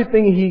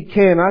everything he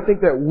can. I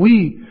think that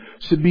we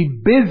should be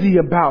busy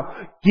about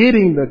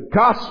getting the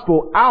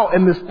gospel out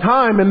in this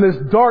time, in this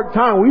dark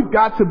time. We've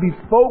got to be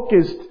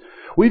focused.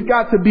 We've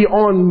got to be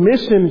on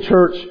mission,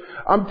 church.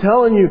 I'm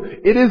telling you,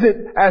 it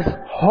isn't as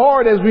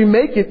hard as we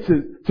make it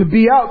to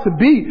be out to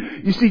be.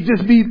 You see,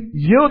 just be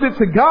yielded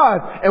to God.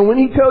 And when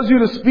He tells you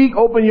to speak,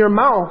 open your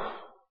mouth.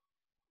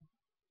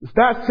 It's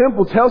that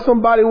simple. Tell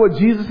somebody what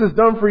Jesus has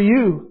done for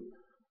you.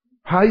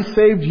 How He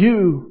saved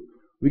you.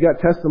 We got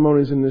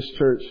testimonies in this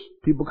church.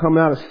 People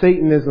coming out of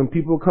Satanism.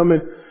 People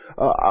coming,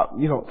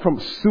 from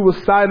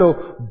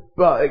suicidal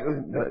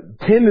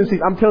tendencies.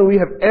 I'm telling you, we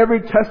have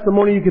every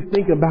testimony you could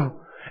think about.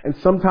 And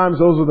sometimes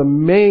those are the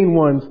main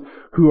ones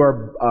who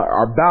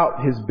are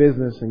about His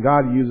business, and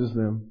God uses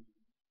them.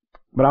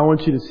 But I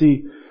want you to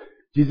see,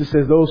 Jesus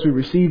says, those who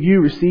receive you,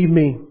 receive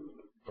me.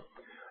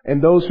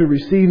 And those who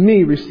receive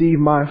me, receive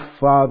my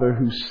Father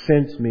who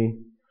sent me.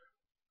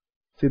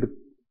 See,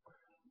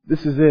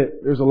 this is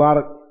it. There's a lot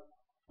of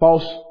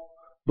false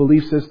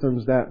belief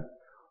systems that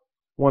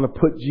want to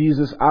put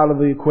Jesus out of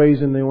the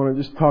equation. They want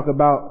to just talk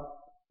about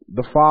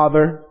the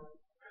Father.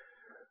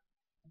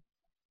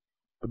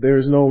 But there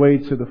is no way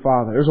to the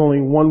Father. There's only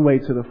one way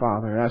to the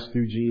Father. That's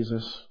through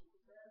Jesus.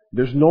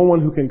 There's no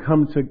one who can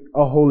come to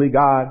a holy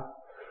God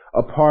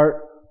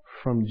apart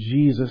from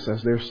Jesus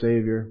as their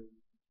Savior.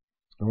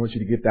 I want you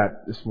to get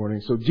that this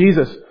morning. So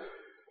Jesus,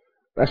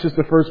 that's just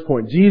the first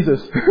point.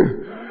 Jesus.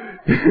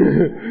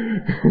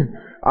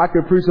 I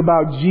could preach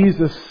about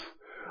Jesus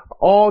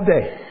all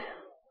day.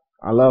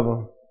 I love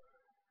Him.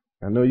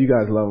 I know you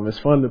guys love Him. It's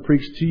fun to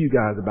preach to you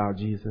guys about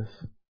Jesus.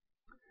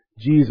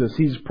 Jesus,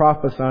 He's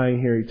prophesying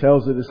here. He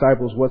tells the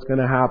disciples what's going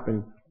to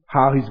happen,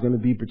 how He's going to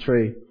be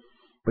betrayed.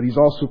 But He's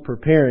also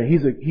preparing.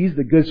 He's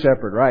the good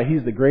shepherd, right?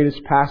 He's the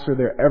greatest pastor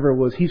there ever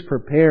was. He's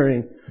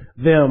preparing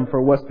them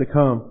for what's to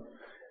come.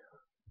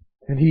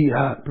 And He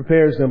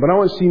prepares them. But I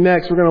want to see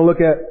next, we're going to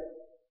look at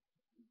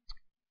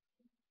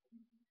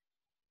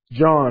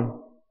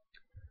John.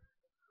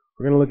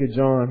 We're going to look at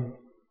John.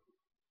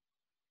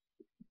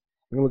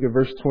 We're going to look at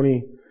verse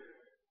 20.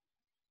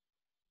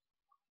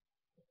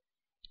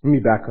 Let me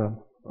back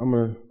up.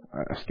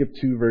 I skipped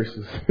 2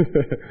 verses.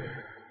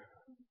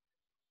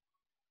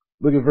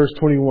 Look at verse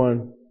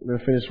 21. We're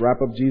going to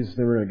wrap up Jesus,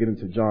 then we're going to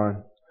get into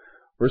John.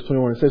 Verse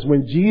 21, it says,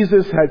 when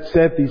Jesus had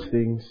said these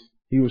things,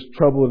 He was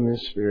troubled in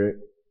His spirit.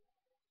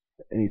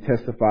 And He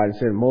testified and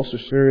said, most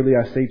assuredly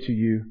I say to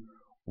you,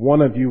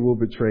 one of you will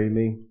betray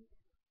me.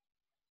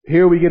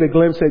 Here we get a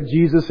glimpse at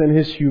Jesus and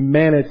His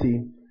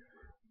humanity.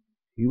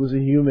 He was a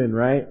human,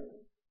 right?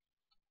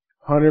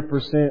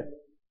 100%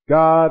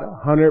 God,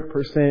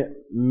 100%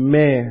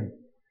 man.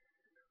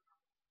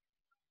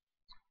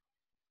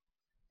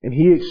 And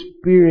He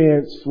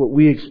experienced what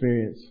we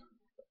experience.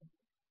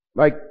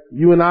 Like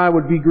you and I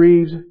would be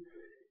grieved,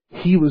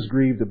 He was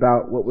grieved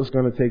about what was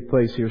going to take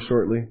place here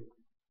shortly.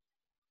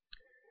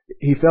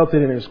 He felt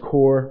it in His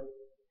core.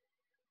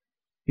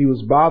 He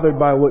was bothered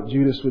by what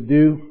Judas would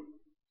do,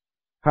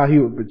 how he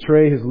would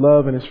betray His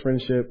love and His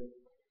friendship.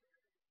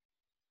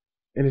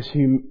 In His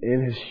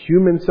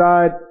human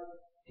side,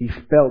 He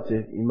felt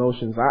it,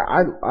 emotions.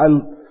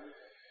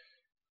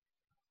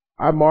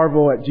 I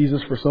marvel at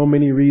Jesus for so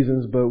many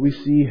reasons, but we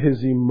see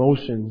His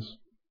emotions.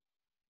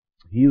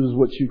 He was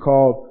what you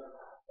call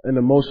an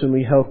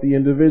emotionally healthy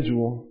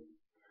individual.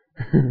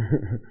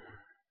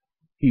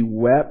 He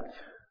wept,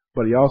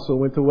 but He also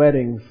went to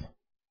weddings.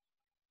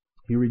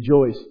 He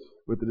rejoiced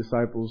with the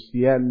disciples.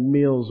 He had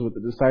meals with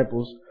the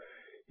disciples.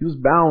 He was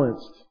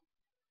balanced.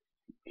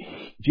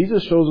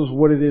 Jesus shows us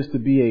what it is to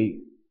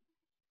be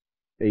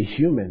a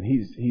human.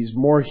 He's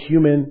more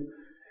human.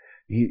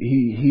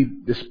 He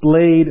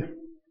displayed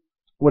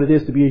what it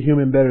is to be a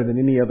human better than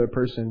any other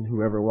person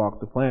who ever walked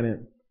the planet.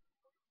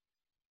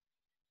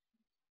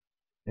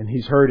 And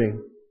He's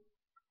hurting.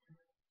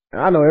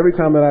 And I know every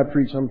time that I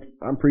preach,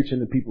 I'm preaching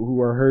to people who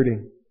are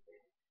hurting.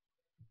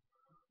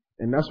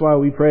 And that's why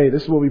we pray.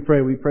 This is what we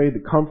pray. We pray to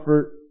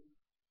comfort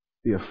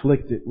the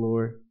afflicted,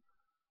 Lord.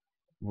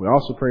 We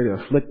also pray to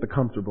afflict the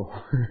comfortable.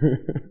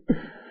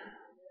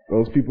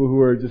 Those people who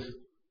are just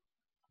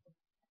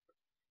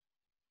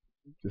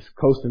just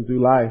coasting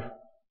through life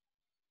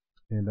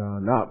and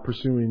not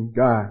pursuing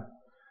God.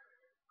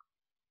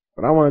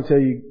 But I want to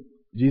tell you,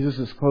 Jesus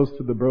is close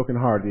to the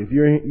brokenhearted. If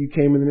you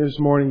came in this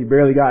morning, you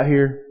barely got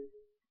here,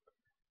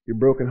 you're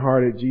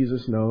brokenhearted,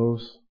 Jesus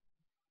knows,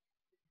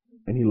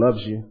 and He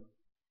loves you.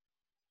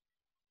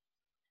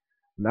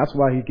 And that's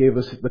why He gave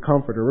us the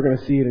Comforter. We're going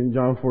to see it in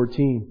John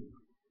 14.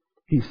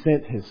 He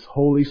sent His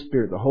Holy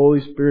Spirit, the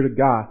Holy Spirit of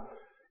God.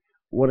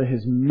 One of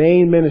His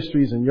main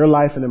ministries in your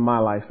life and in my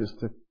life is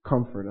to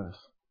comfort us.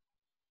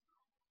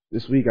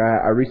 This week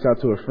I reached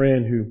out to a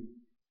friend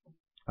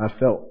who I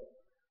felt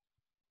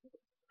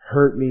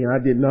hurt me and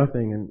I did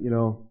nothing, and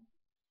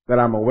that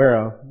I'm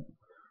aware of.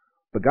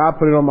 But God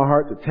put it on my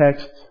heart to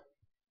text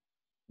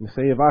and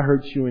say, if I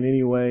hurt you in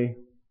any way,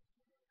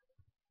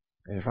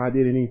 and if I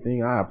did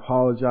anything, I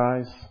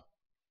apologize.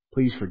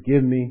 Please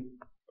forgive me.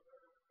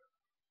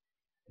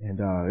 And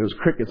it was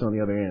crickets on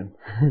the other end.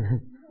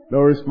 No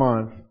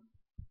response.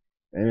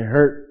 And it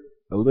hurt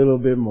a little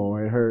bit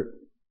more. It hurt.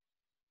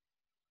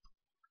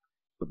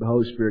 But the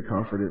Holy Spirit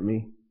comforted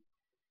me.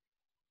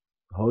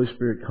 The Holy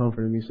Spirit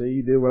comforted me. Say,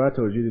 you did what I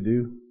told you to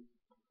do.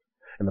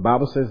 And the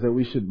Bible says that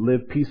we should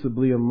live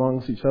peaceably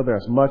amongst each other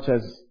as much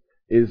as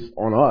is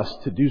on us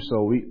to do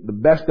so. The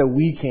best that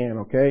we can,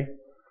 okay?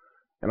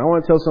 And I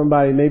want to tell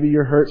somebody, maybe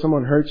you're hurt,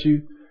 someone hurt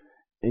you,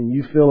 and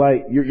you feel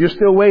like you're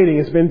still waiting.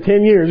 It's been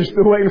 10 years. You're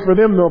still waiting for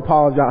them to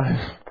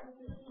apologize.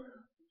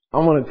 I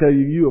want to tell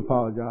you, you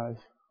apologize.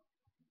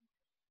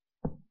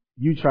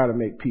 You try to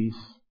make peace.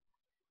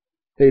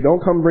 Hey,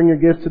 don't come bring your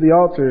gift to the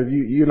altar if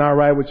you're not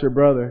right with your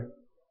brother.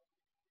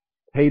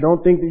 Hey,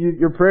 don't think that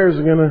your prayers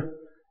are going to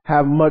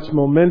have much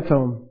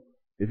momentum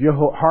if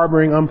you're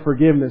harboring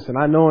unforgiveness. And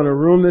I know in a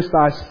room this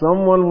size,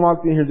 someone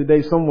walked in here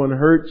today, someone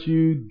hurt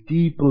you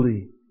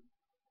deeply.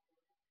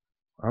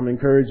 I'm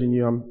encouraging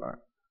you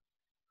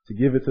to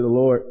give it to the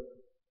Lord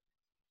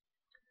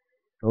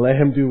and let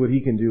Him do what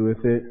He can do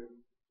with it.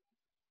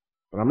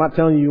 But I'm not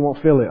telling you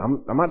won't feel it.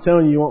 I'm not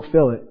telling you won't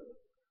feel it.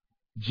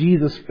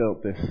 Jesus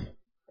felt this.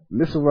 And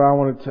this is what I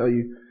want to tell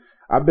you.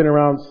 I've been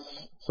around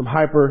some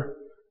hyper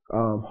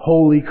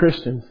holy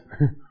Christians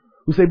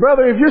who say,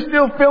 brother, if you're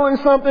still feeling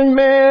something,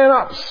 man,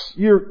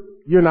 you're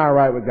not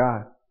right with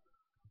God.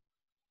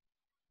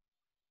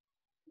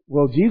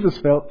 Well, Jesus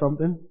felt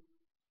something.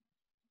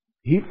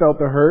 He felt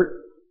the hurt.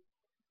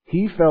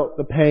 He felt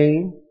the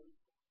pain.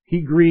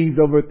 He grieved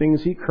over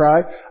things. He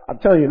cried. I'm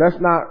telling you, that's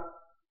not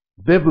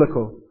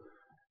biblical.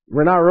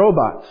 We're not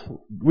robots.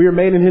 We are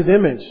made in His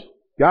image.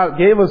 God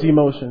gave us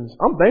emotions.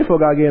 I'm thankful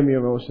God gave me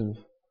emotions.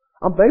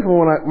 I'm thankful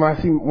when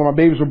my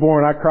babies were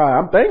born, I cry.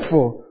 I'm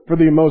thankful for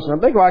the emotions.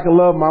 I'm thankful I can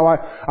love my wife.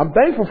 I'm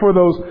thankful for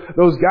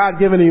those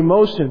God-given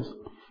emotions.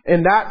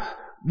 And that's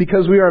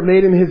because we are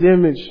made in His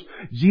image.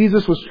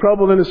 Jesus was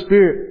troubled in the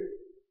spirit.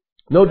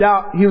 No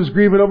doubt He was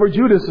grieving over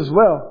Judas as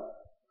well.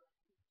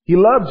 He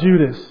loved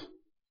Judas.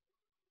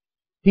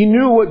 He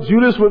knew what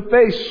Judas would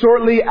face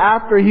shortly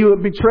after he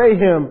would betray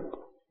Him.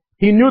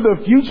 He knew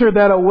the future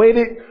that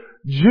awaited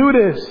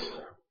Judas.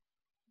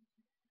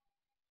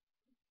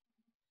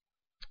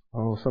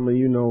 Oh, some of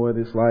you know what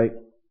it's like.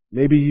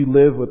 Maybe you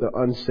live with an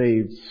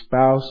unsaved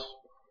spouse.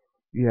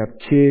 You have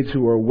kids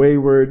who are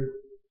wayward,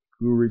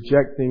 who are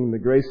rejecting the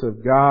grace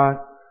of God.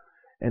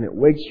 And it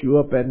wakes you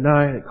up at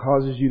night. It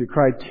causes you to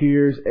cry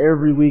tears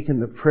every week in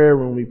the prayer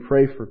when we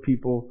pray for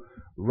people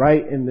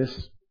right in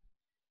this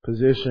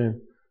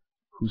position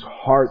whose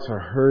hearts are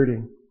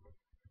hurting.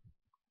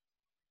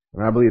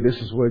 And I believe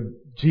this is what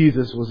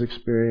Jesus was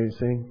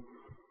experiencing.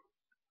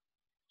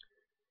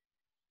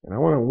 And I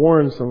want to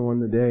warn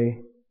someone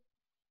today.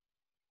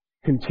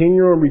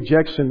 Continual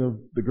rejection of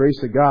the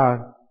grace of God,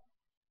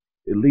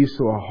 it leads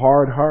to a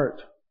hard heart.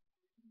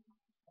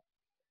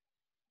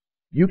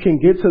 You can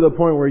get to the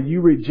point where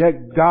you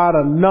reject God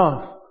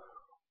enough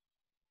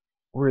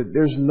where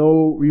there's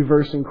no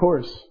reversing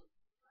course.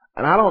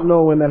 And I don't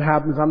know when that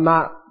happens. I'm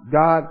not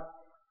God.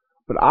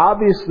 But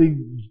obviously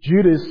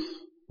Judas,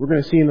 we're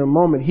going to see in a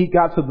moment, he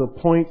got to the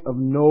point of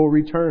no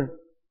return.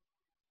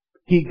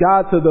 He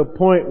got to the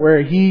point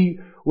where he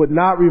would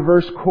not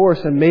reverse course,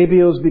 and maybe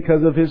it was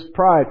because of his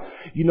pride.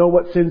 You know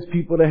what sends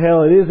people to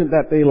hell? It isn't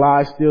that they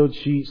lie, steal,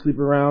 cheat, sleep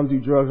around, do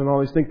drugs and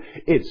all these things.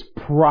 It's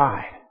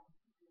pride.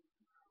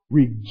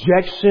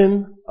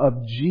 Rejection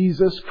of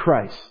Jesus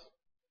Christ.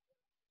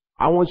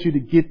 I want you to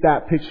get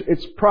that picture.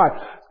 It's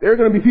pride. There are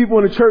going to be people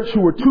in the church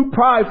who are too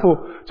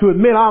prideful to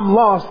admit I'm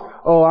lost.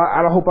 Oh,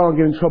 I hope I don't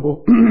get in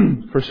trouble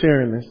for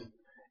sharing this.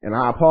 And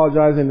I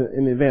apologize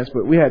in advance,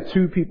 but we had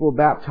 2 people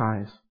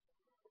baptized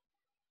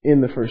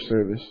in the first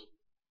service.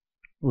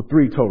 Well,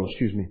 3 total,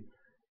 excuse me.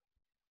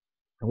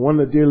 And one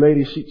of the dear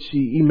ladies,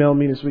 she emailed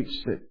me this week.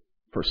 She said,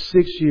 for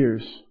 6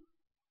 years,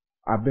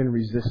 I've been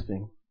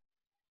resisting.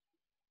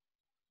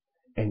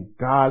 And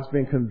God's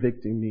been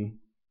convicting me.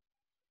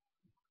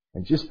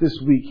 And just this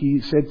week,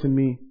 He said to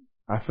me,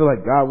 I feel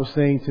like God was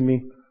saying to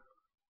me,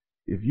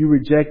 if you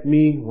reject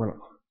me, when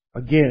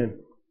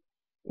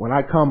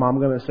I come,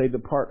 I'm going to say,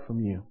 depart from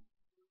you.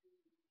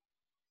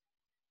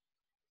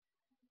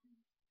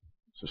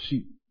 So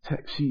she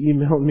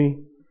emailed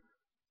me.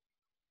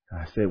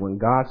 I said, when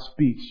God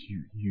speaks,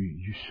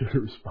 you should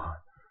respond.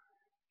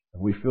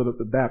 And we filled up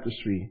the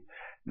baptistry.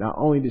 Not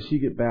only did she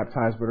get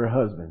baptized, but her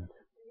husband.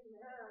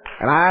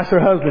 And I asked her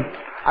husband,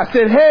 I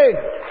said, hey,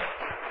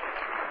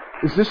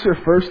 is this your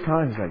first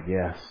time? He's like,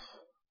 yes.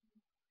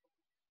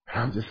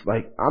 I'm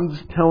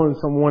just telling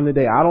someone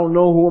today, I don't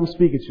know who I'm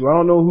speaking to. I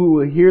don't know who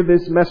will hear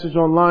this message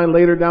online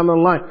later down the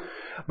line.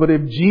 But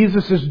if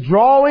Jesus is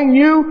drawing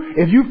you,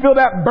 if you feel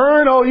that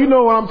burn, oh, you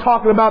know what I'm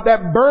talking about,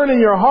 that burn in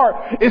your heart.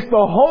 It's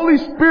the Holy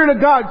Spirit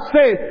of God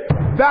saying,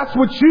 that's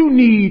what you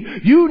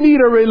need. You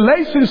need a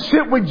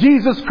relationship with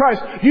Jesus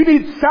Christ. You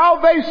need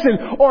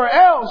salvation, or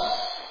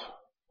else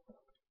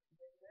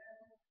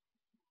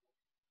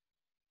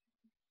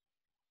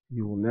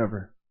you will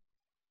never.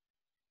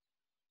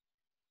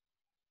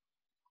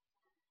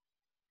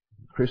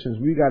 Christians,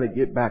 we got to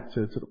get back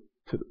to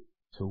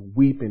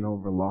weeping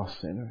over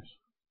lost sinners.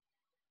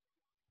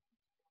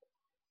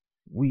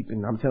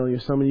 Weeping. I'm telling you,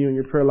 some of you in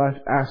your prayer life,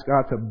 ask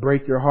God to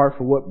break your heart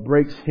for what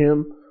breaks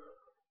Him.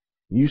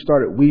 You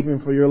started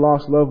weeping for your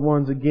lost loved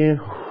ones again.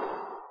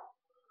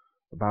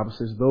 The Bible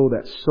says,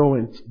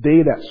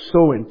 they that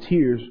sow in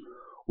tears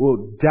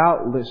will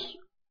doubtless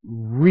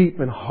reap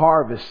and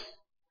harvest.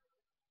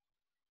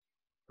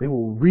 They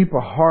will reap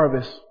a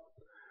harvest.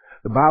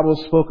 The Bible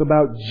spoke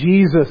about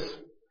Jesus.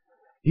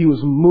 He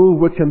was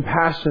moved with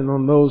compassion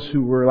on those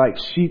who were like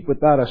sheep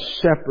without a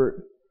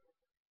shepherd.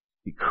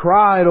 He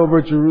cried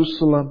over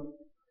Jerusalem.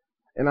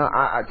 And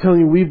I tell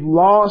you, we've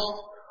lost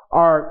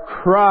our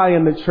cry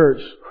in the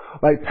church.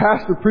 Like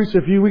Pastor preached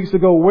a few weeks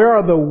ago, where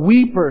are the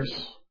weepers?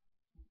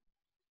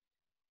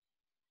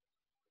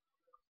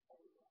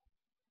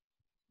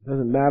 It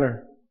doesn't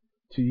matter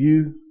to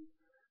you.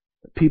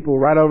 People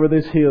right over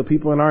this hill,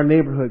 people in our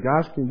neighborhood,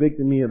 God's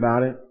convicted me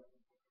about it.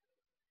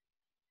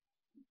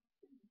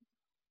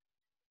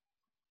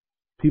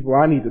 People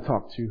I need to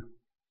talk to.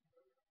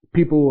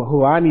 People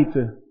who I need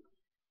to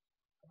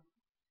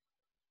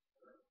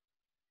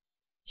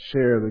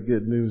share the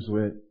good news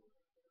with.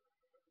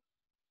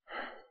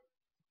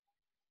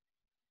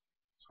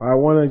 So I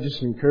want to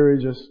just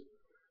encourage us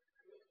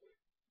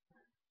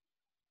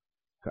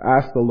to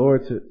ask the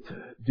Lord to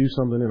do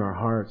something in our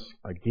hearts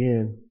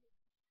again.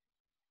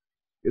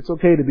 It's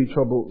okay to be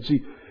troubled.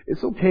 See,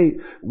 it's okay.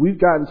 We've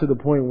gotten to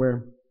the point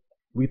where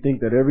we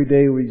think that every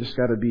day we just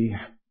got to be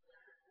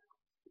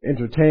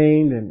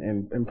entertained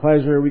and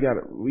pleasure.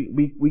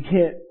 We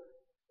can't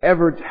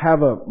ever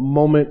have a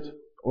moment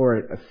or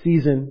a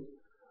season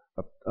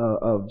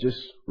of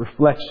just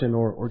reflection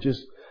or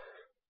just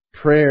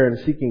prayer and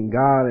seeking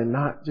God and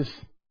not just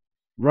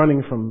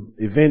running from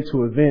event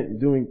to event and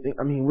doing things.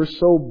 I mean, we're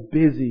so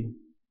busy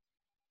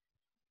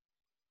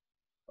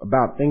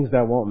about things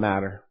that won't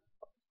matter.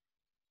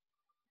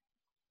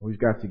 We've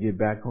got to get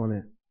back on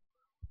it.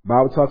 The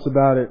Bible talks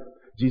about it.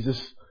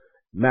 Jesus,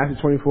 Matthew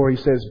 24, He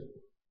says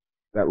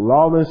that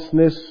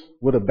lawlessness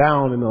would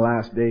abound in the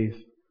last days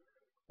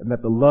and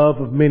that the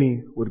love of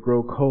many would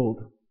grow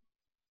cold.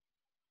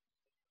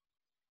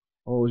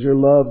 Oh, is your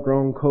love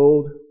grown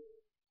cold?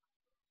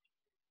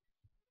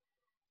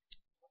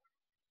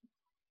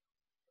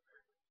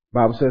 The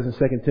Bible says in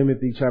 2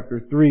 Timothy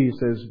chapter 3, it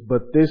says,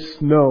 but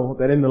this know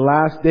that in the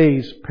last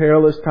days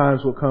perilous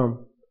times will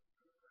come.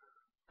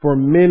 For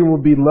men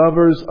will be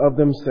lovers of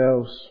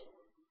themselves,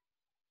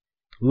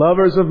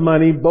 lovers of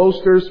money,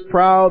 boasters,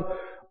 proud,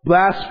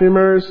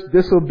 blasphemers,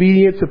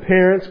 disobedient to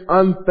parents,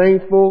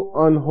 unthankful,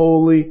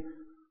 unholy,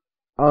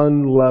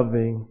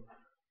 unloving,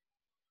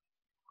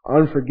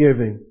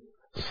 unforgiving,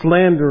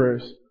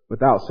 slanderers,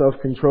 without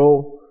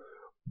self-control,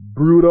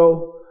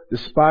 brutal,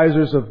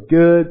 despisers of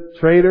good,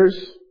 traitors,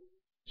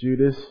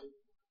 Judas,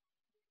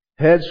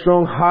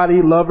 headstrong,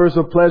 haughty, lovers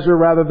of pleasure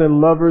rather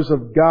than lovers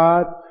of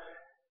God.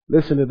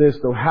 Listen to this,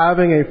 though,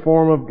 having a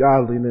form of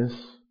godliness,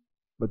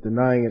 but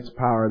denying its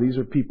power. These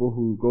are people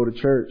who go to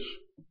church.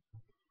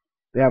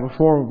 They have a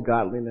form of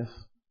godliness.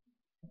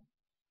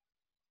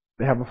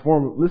 They have a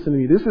form of, listen to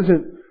me, this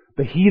isn't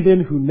the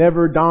heathen who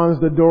never dons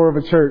the door of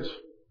a church,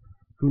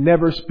 who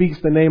never speaks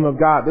the name of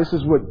God. This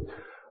is what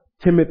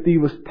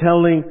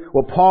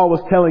Paul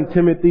was telling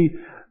Timothy,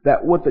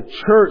 that what the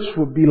church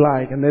would be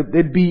like, and that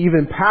there'd be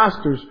even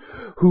pastors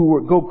who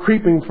would go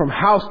creeping from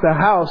house to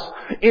house,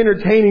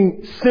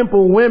 entertaining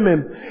simple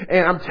women.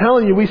 And I'm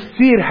telling you, we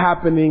see it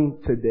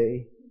happening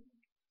today.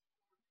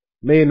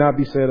 May it not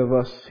be said of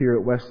us here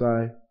at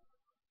Westside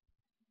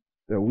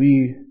that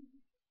we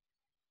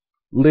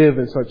live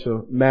in such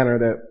a manner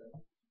that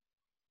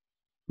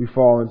we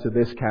fall into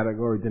this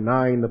category,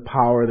 denying the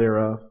power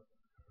thereof.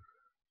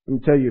 Let me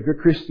tell you, if your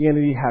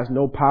Christianity has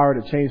no power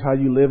to change how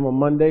you live on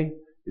Monday,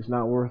 it's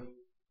not worth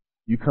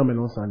you coming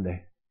on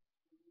Sunday.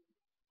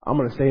 I'm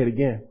going to say it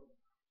again.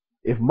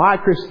 If my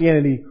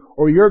Christianity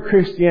or your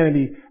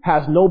Christianity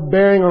has no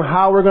bearing on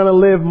how we're going to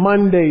live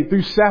Monday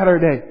through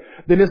Saturday,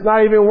 then it's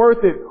not even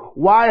worth it.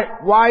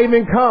 Why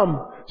even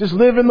come? Just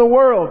live in the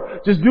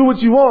world. Just do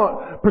what you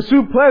want.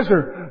 Pursue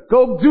pleasure.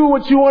 Go do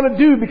what you want to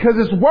do because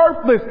it's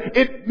worthless.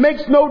 It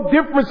makes no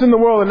difference in the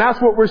world. And that's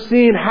what we're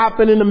seeing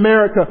happen in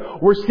America.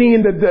 We're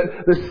seeing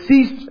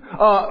listen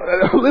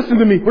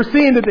to me. We're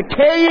seeing the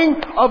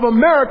decaying of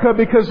America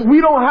because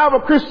we don't have a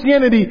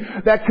Christianity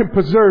that can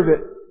preserve it.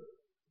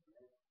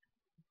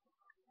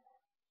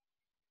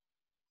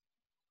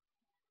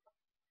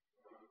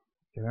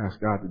 You can ask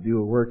God to do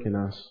a work in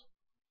us.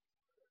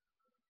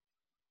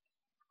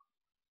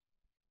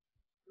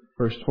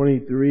 Verse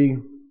 23,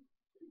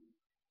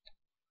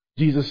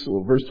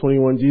 verse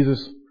 21, Jesus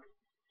is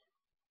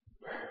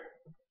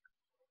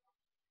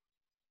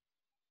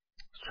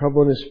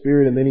trouble in his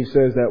spirit, and then he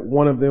says that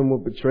one of them will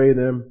betray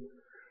them.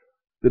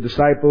 The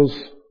disciples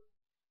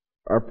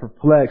are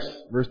perplexed.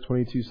 Verse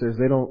 22 says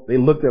they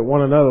looked at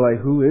one another like,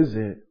 who is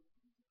it?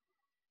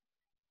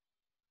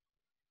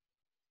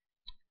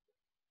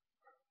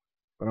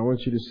 But I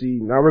want you to see,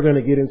 now we're going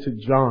to get into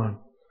John.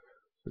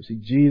 We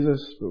see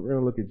Jesus, but we're going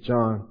to look at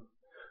John.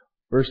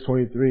 Verse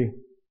 23.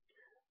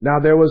 Now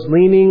there was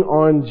leaning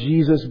on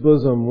Jesus'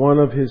 bosom one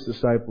of his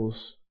disciples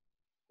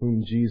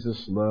whom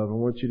Jesus loved. I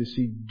want you to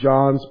see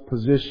John's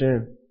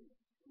position.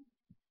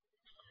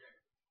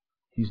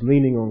 He's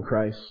leaning on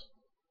Christ.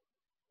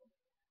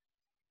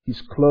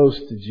 He's close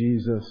to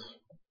Jesus.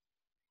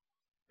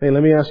 Hey,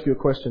 let me ask you a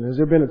question. Has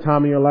there been a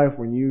time in your life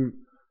when you've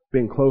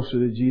been closer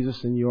to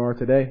Jesus than you are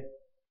today?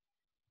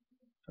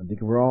 I think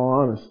we're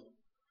all honest.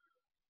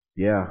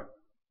 Yeah.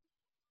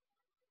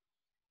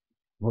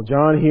 Well,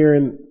 John here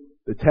in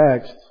the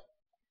text,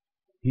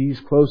 he's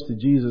close to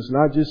Jesus,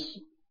 not just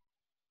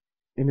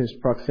in his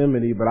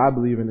proximity, but I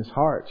believe in his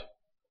heart.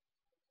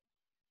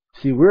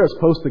 See, we're as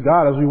close to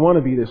God as we want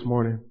to be this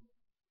morning.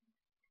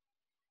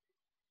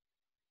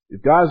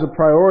 If God's a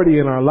priority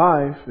in our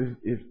life,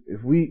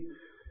 if we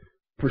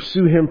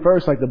pursue him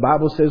first, like the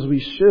Bible says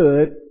we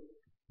should,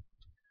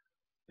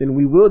 then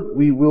we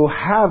will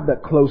have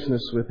that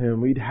closeness with him.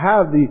 We'd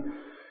have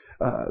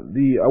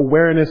the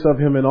awareness of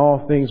him in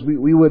all things.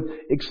 We would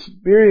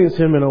experience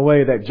him in a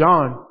way that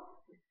John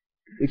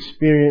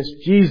experienced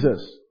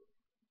Jesus.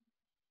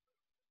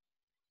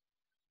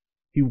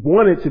 He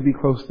wanted to be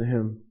close to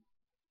him.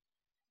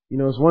 You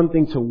know, it's one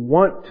thing to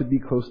want to be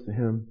close to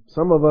him.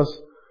 Some of us,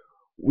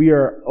 we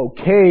are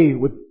okay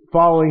with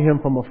following him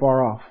from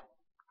afar off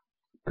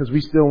because we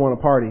still want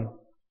to party.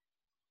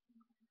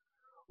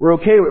 We're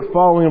okay with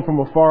following him from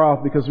afar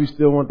off because we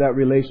still want that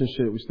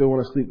relationship. We still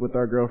want to sleep with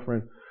our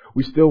girlfriend.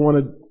 We still want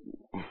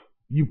to,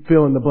 you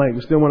fill in the blank.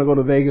 We still want to go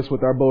to Vegas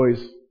with our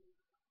boys.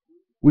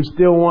 We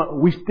still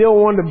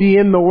want to be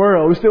in the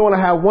world. We still want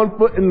to have one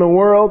foot in the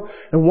world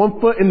and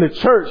one foot in the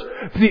church.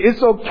 See,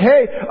 it's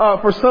okay,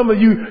 for some of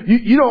you,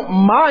 you don't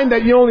mind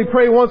that you only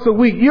pray once a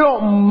week. You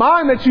don't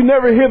mind that you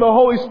never hear the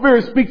Holy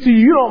Spirit speak to you.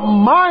 You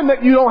don't mind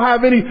that you don't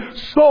have any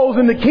souls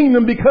in the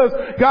kingdom because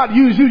God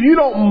used you. You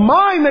don't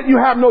mind that you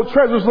have no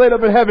treasures laid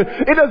up in heaven.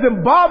 It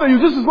doesn't bother you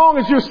just as long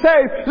as you're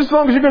saved, just as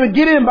long as you're going to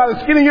get in by the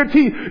skin of your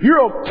teeth.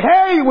 You're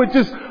okay with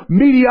just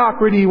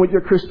mediocrity with your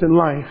Christian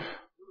life.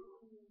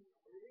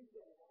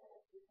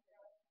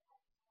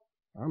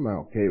 I'm not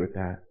okay with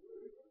that.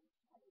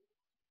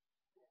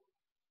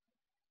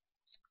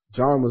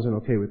 John wasn't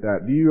okay with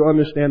that. Do you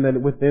understand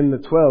that within the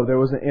 12 there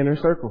was an inner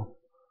circle?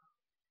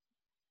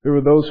 There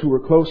were those who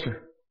were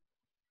closer.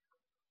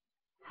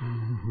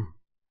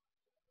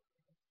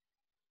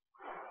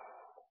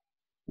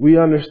 We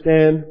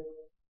understand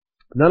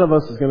none of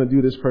us is going to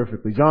do this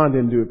perfectly. John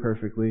didn't do it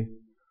perfectly.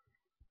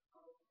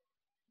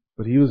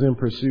 But he was in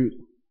pursuit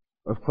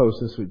of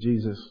closeness with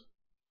Jesus.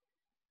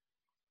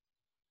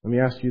 Let me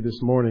ask you this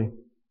morning,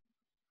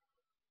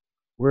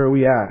 where are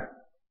we at?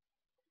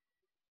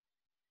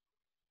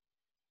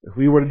 If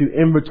we were to do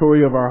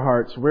inventory of our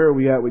hearts, where are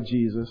we at with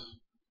Jesus?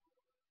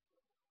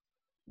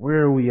 Where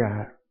are we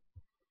at?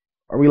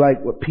 Are we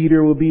like what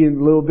Peter will be in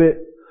a little bit?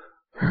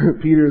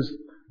 Peter's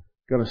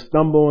going to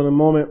stumble in a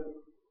moment.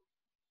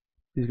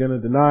 He's going to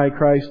deny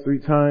Christ 3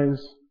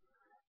 times.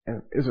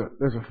 And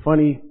there's a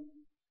funny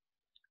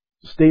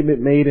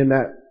statement made in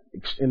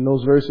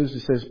those verses. It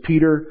says,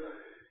 Peter,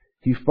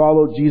 he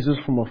followed Jesus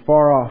from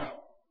afar off.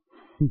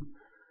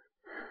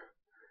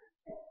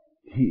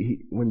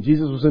 When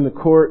Jesus was in the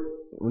court,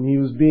 when he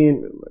was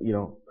being,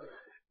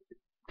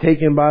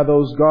 taken by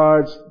those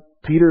guards,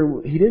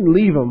 Peter, he didn't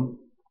leave him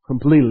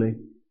completely.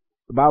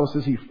 The Bible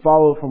says he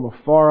followed from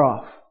afar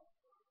off.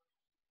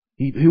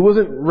 He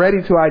wasn't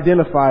ready to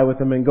identify with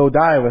him and go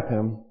die with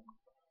him.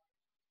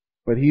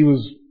 But he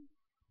was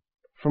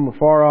from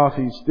afar off.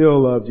 He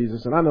still loved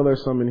Jesus. And I know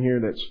there's some in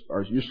here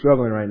you're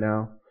struggling right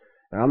now.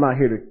 And I'm not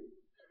here to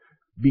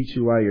beat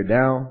you while you're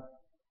down,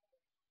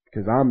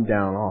 because I'm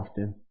down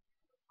often.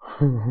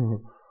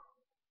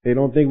 They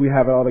don't think we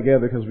have it all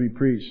together because we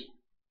preach.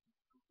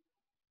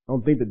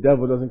 Don't think the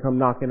devil doesn't come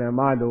knocking at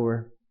my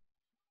door.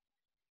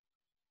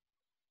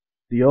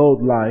 The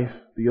old life,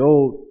 the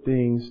old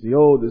things, the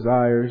old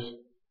desires.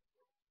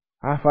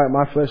 I fight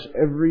my flesh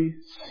every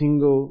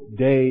single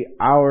day,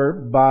 hour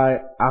by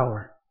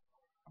hour.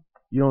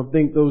 You don't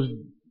think those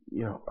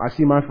I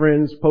see my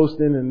friends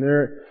posting and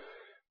they're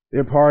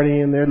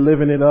partying, they're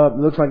living it up. It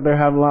looks like they're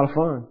having a lot of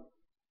fun.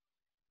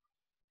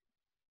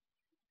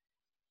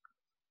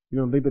 You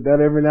don't think that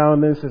every now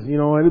and then says,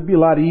 it'd be a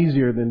lot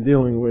easier than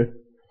dealing with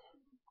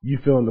you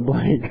fill in the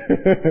blank.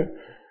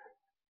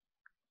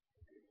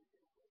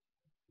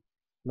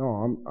 No,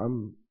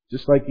 I'm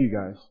just like you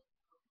guys.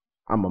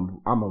 I'm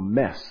a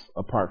mess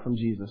apart from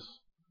Jesus.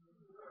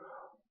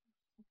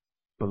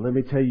 But let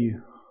me tell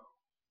you,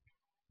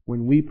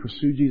 when we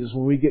pursue Jesus,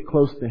 when we get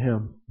close to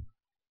Him,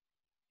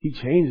 He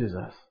changes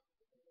us.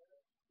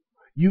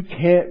 You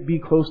can't be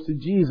close to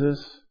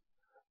Jesus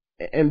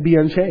and be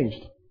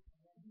unchanged.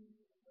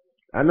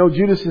 I know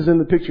Judas is in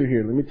the picture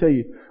here. Let me tell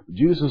you,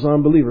 Judas was an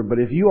unbeliever. But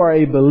if you are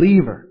a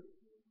believer,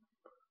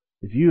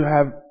 if you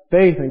have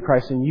faith in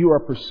Christ and you are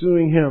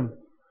pursuing Him,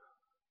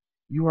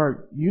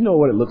 you know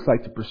what it looks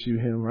like to pursue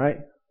Him, right?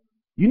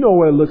 You know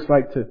what it looks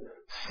like to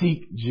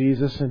seek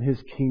Jesus and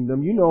His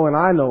kingdom. You know, and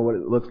I know what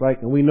it looks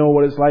like, and we know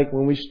what it's like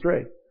when we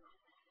stray.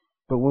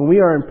 But when we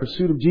are in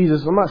pursuit of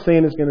Jesus, I'm not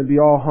saying it's going to be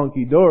all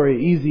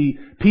hunky-dory, easy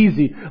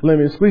peasy,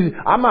 lemon squeezy.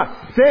 I'm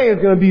not saying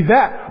it's going to be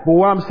that. But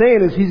what I'm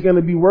saying is He's going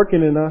to be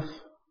working in us.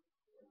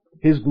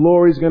 His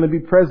glory is going to be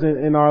present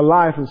in our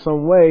life in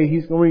some way.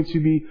 He's going to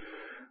be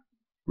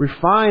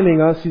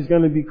refining us. He's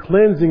going to be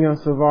cleansing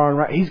us of our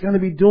right. He's going to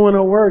be doing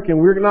a work, and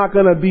we're not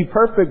going to be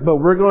perfect, but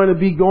we're going to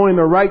be going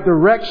the right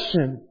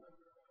direction.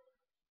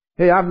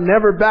 Hey, I've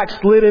never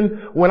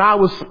backslidden when I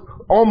was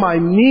on my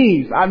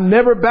knees. I've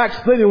never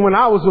backslidden when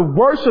I was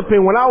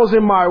worshiping, when I was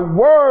in my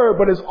word,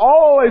 but it's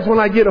always when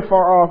I get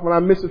afar off, when I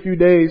miss a few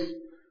days,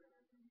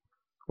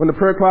 when the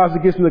prayer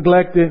closet gets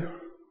neglected,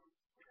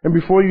 and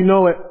before you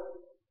know it,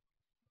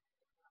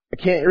 I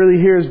can't really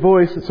hear His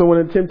voice. And so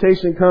when the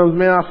temptation comes,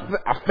 man,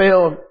 I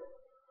failed.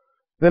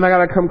 Then I got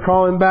to come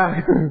crawling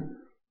back.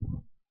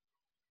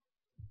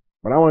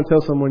 But I want to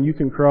tell someone, you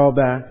can crawl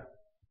back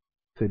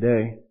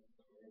today.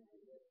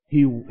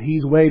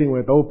 He's waiting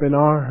with open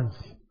arms.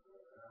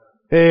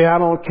 Hey, I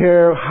don't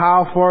care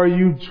how far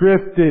you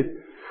drifted.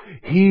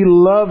 He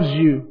loves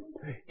you.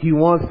 He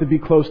wants to be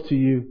close to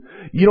you.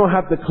 You don't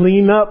have to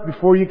clean up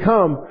before you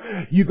come.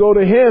 You go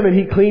to Him and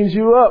He cleans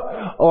you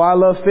up. Oh, I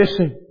love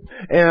fishing.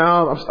 And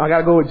I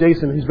gotta go with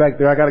Jason. He's back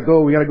there. I gotta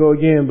go. We gotta go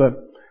again. But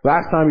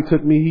last time he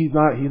took me, he's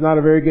not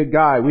a very good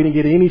guy. We didn't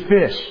get any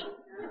fish.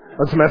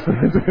 I'm just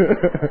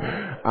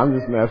messing. I'm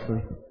just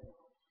messing.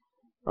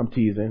 I'm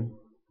teasing.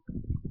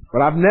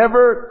 But I've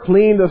never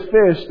cleaned a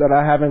fish that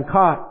I haven't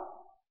caught.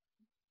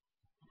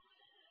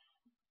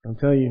 I'm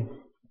telling you,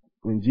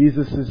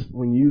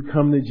 when you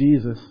come to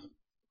Jesus,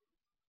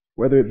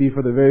 whether it be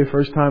for the very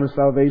first time in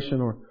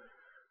salvation or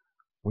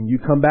when you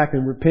come back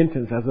in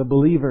repentance as a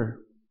believer,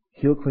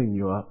 He'll clean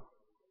you up.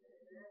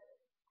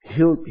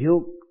 He'll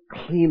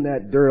clean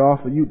that dirt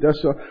off of you.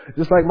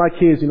 Just like my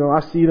kids, I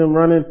see them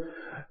running.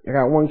 I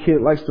got one kid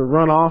that likes to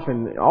run off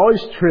and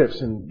always trips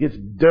and gets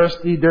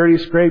dirty,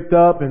 scraped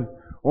up and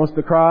wants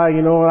to cry.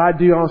 You know what I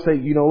do? I'll say,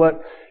 you know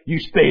what? You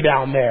stay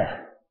down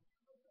there.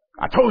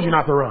 I told you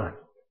not to run.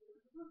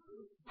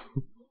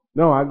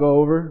 No, I go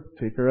over,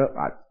 pick her up.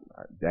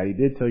 Daddy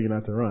did tell you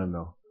not to run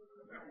though.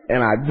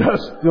 And I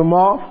dust them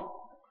off.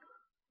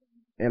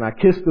 And I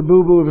kiss the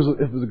boo-boo. If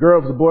it was a girl,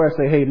 if it was a boy, I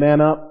say, hey,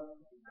 man up.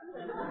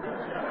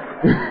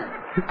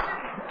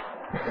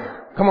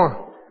 Come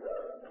on.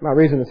 I'm not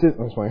raising the sister.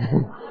 I'm just playing.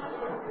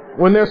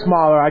 When they're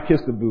smaller, I kiss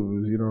the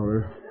boo-boos,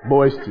 or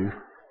boys too.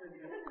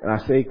 And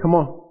I say, come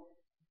on.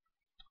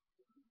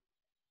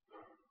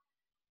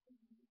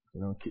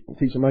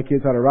 Teaching my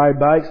kids how to ride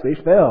bikes, they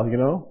fell,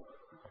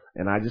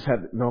 And I just had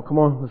to, come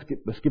on,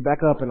 let's get back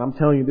up. And I'm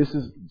telling you,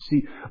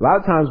 a lot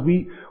of times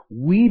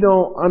we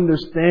don't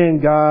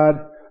understand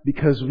God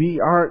because we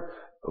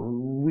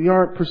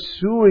aren't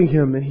pursuing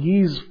Him, and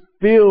He's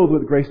filled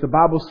with grace. The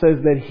Bible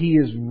says that He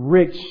is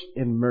rich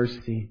in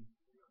mercy.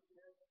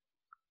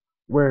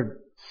 Where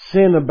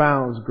sin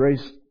abounds,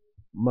 grace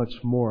much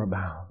more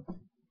abounds.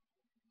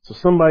 So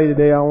somebody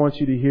today, I want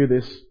you to hear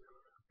this.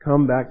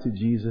 Come back to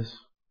Jesus.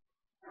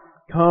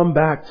 Come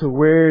back to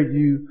where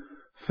you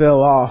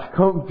fell off.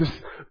 Just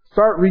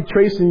start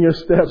retracing your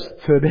steps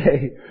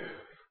today.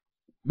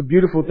 The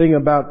beautiful thing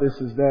about this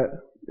is that,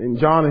 and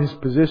John, his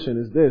position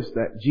is this,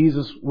 that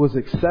Jesus was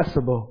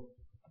accessible.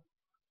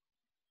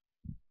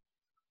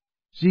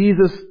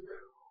 Jesus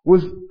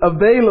was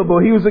available.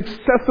 He was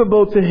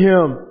accessible to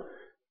him.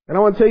 And I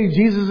want to tell you,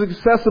 Jesus is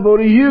accessible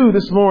to you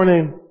this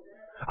morning.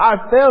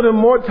 I've failed Him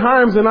more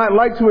times than I'd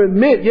like to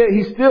admit, yet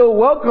He still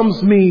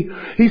welcomes me.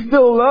 He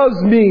still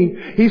loves me.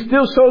 He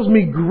still shows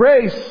me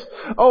grace.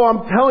 Oh,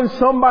 I'm telling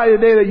somebody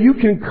today that you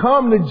can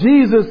come to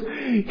Jesus.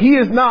 He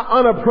is not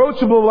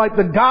unapproachable like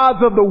the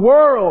gods of the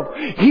world.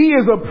 He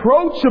is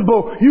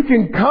approachable. You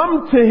can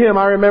come to Him.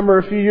 I remember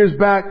a few years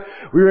back,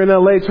 we were in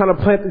LA trying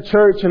to plant the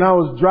church, and I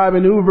was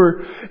driving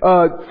Uber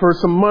for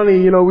some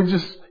money.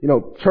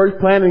 Church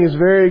planting is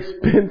very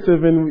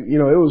expensive, and it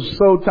was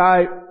so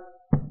tight.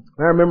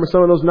 I remember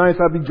some of those nights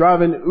I'd be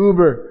driving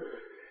Uber.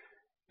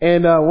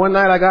 And one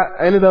night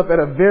I ended up at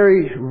a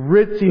very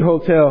ritzy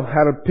hotel,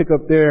 had a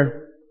pickup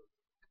there.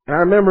 And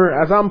I remember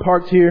as I'm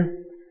parked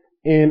here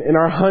in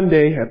our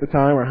Hyundai at the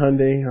time,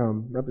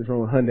 nothing's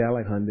wrong with Hyundai, I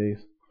like Hyundais.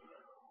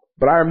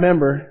 But I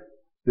remember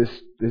this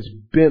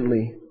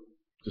Bentley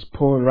just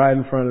pulling right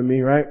in front of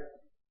me, right?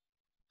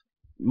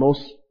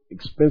 Most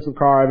expensive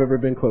car I've ever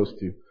been close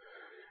to.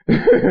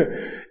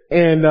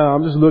 And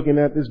I'm just looking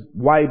at this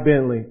white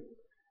Bentley.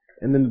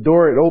 And then the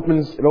door, it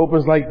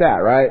opens like that,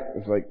 right?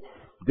 It's like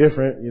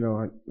different,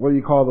 what do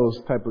you call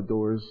those type of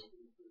doors?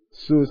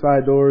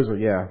 Suicide doors, or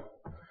yeah.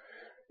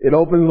 It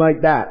opens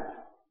like that.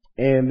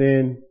 And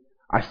then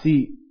I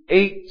see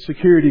 8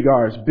 security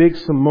guards, big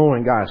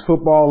Samoan guys,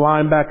 football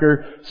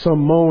linebacker,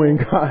 Samoan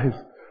guys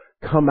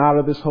come out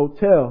of this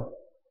hotel.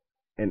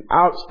 And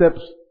out steps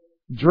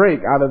Drake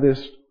out of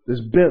this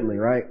Bentley,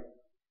 right?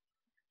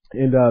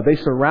 And they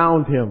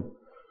surround him.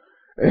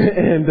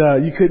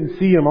 And you couldn't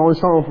see him. I only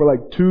saw him for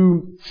like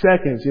 2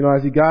 seconds,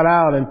 as he got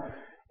out.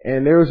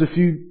 And there was a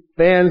few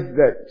fans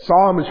that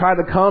saw him and tried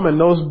to come, and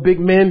those big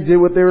men did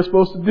what they were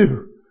supposed to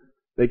do.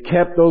 They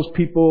kept those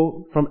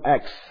people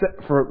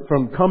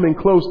from coming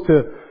close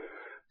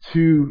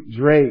to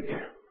Drake.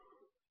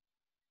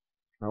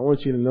 I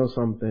want you to know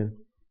something.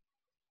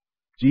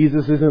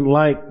 Jesus isn't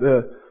like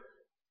the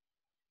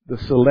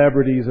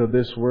celebrities of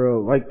this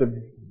world, like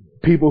the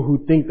people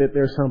who think that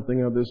they're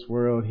something of this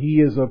world.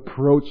 He is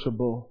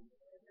approachable.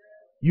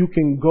 You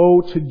can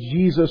go to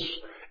Jesus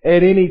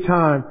at any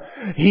time.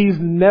 He's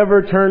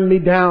never turned me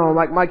down.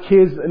 Like my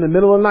kids in the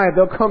middle of the night,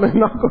 they'll come and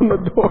knock on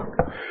the door.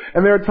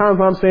 And there are times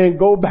when I'm saying,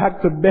 go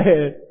back to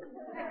bed.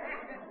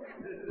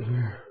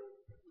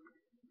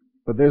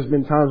 But there's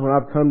been times when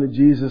I've come to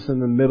Jesus in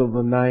the middle of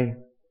the night.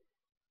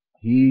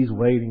 He's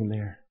waiting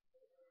there.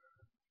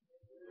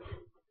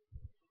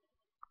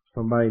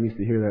 Somebody needs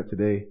to hear that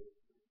today.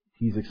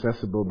 He's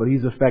accessible, but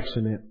He's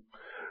affectionate.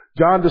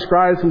 John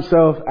describes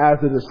himself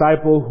as a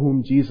disciple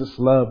whom Jesus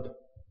loved.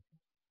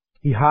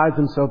 He hides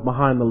himself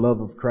behind the love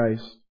of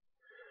Christ.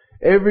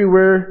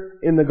 Everywhere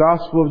in the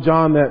Gospel of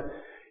John that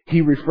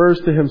he refers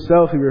to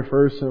himself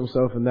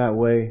in that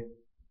way.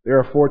 There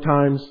are 4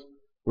 times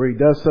where he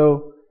does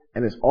so,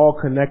 and it's all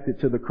connected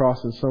to the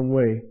cross in some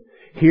way.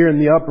 Here in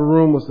the upper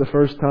room was the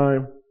first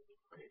time.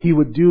 He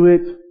would do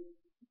it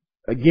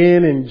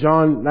again in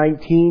John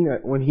 19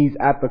 when he's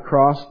at the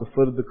cross, the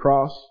foot of the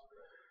cross.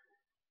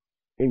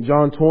 In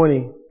John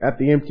 20, at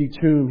the empty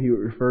tomb, he would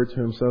refer to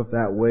himself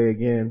that way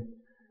again.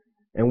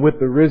 And with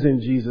the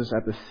risen Jesus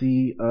at the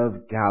Sea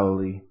of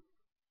Galilee.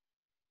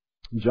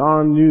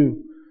 John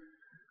knew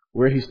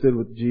where he stood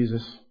with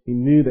Jesus. He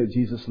knew that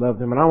Jesus loved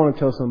him. And I want to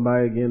tell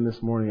somebody again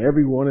this morning,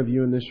 every one of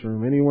you in this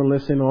room, anyone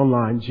listening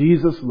online,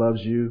 Jesus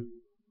loves you.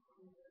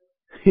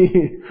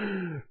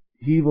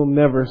 He will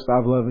never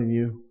stop loving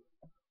you.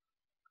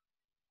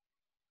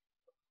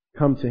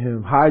 Come to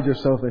Him. Hide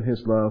yourself in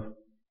His love.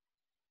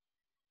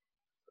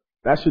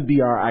 That should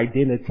be our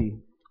identity.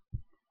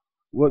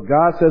 What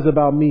God says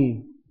about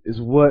me is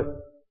what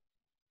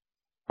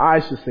I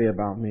should say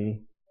about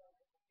me.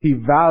 He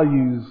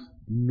values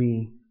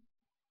me.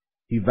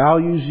 He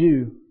values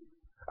you.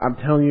 I'm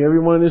telling you,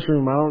 everyone in this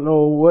room, I don't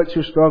know what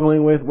you're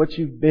struggling with, what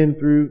you've been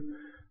through,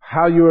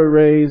 how you were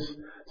raised.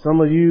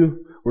 Some of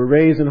you were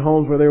raised in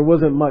homes where there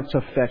wasn't much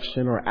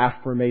affection or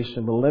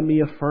affirmation. But let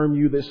me affirm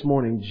you this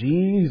morning.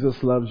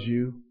 Jesus loves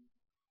you.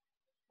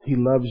 He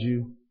loves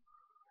you.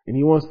 And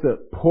He wants to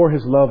pour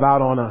His love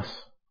out on us.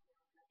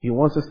 He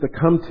wants us to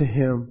come to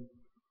Him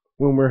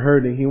when we're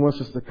hurting. He wants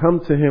us to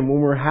come to Him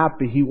when we're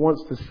happy. He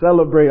wants to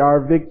celebrate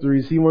our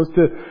victories. He wants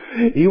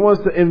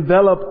to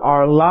envelop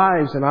our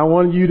lives. And I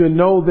want you to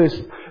know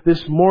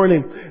this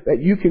morning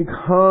that you can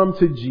come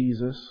to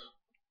Jesus.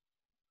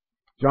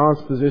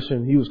 John's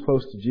position, he was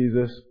close to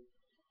Jesus.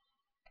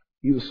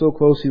 He was so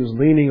close, he was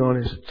leaning on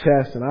His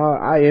chest. And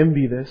I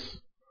envy this.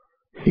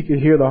 He could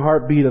hear the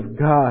heartbeat of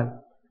God.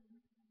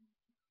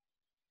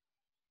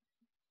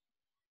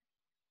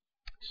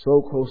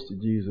 So close to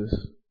Jesus.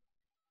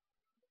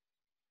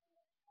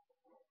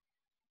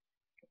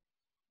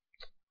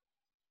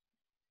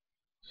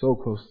 So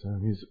close to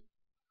Him. He's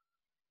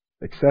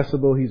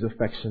accessible. He's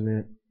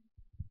affectionate.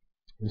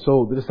 And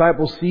so the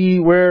disciples see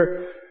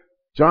where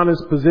John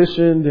is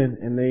positioned,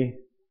 and they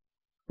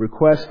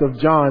request of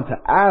John to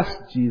ask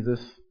Jesus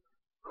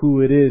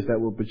who it is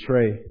that will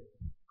betray,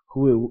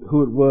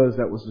 who it was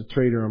that was the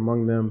traitor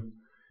among them.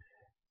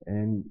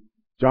 And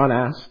John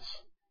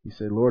asks, he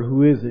said, Lord,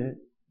 who is it?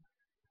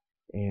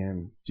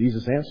 And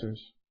Jesus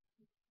answers.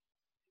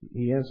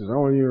 He answers. I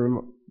want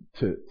you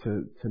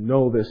to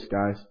know this,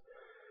 guys.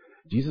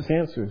 Jesus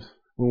answers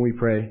when we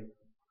pray.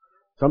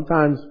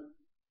 Sometimes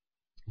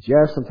it's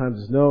yes, sometimes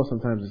it's no,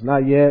 sometimes it's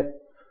not yet.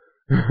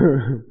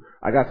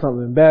 I got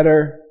something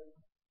better.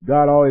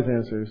 God always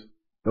answers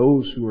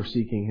those who are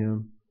seeking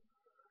Him.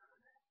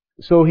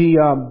 So he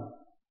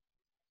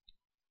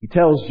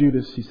tells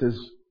Judas, he says,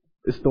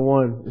 it's the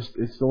one.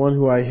 It's the one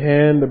who I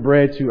hand the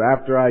bread to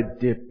after I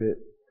dip it.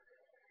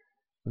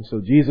 And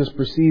so Jesus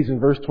proceeds in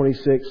verse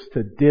 26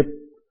 to dip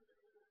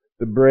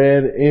the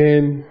bread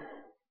in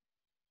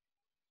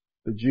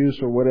the juice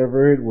or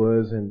whatever it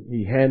was, and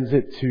He hands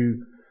it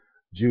to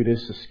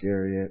Judas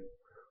Iscariot.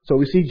 So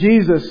we see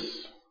Jesus.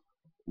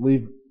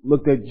 We've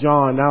looked at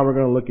John. Now we're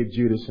going to look at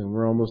Judas, and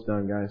we're almost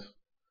done, guys.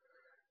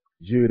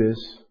 Judas.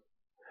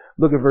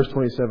 Look at verse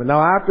 27.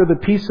 Now after the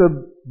piece of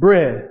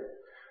bread,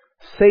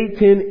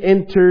 Satan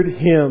entered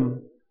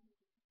him.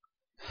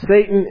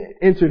 Satan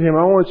entered him.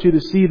 I want you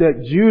to see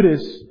that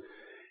Judas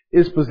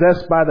is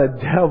possessed by the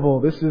devil.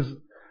 This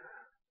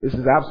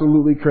is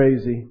absolutely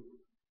crazy.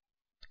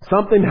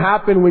 Something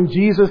happened when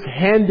Jesus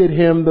handed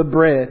him the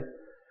bread.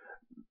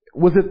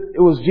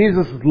 It was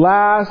Jesus'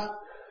 last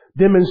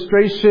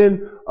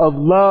demonstration of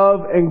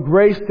love and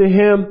grace to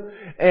him.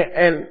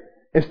 And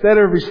instead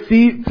of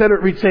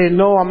saying,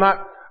 no, I'm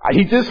not,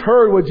 he just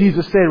heard what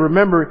Jesus said.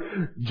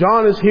 Remember,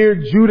 John is here,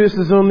 Judas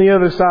is on the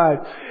other side.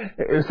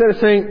 Instead of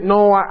saying,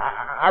 no,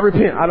 I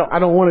repent, I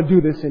don't want to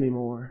do this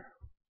anymore,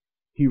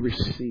 he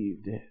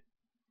received it,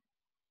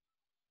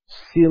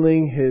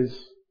 sealing his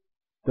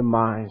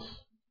demise.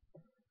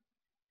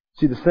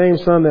 See, the same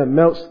sun that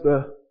melts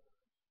the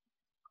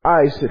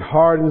ice, it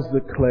hardens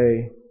the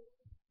clay.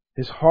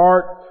 His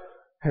heart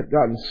had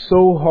gotten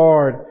so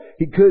hard,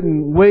 he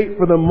couldn't wait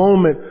for the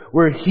moment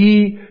where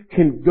he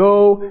can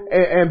go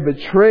and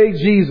betray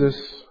Jesus.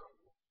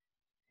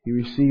 He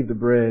received the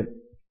bread.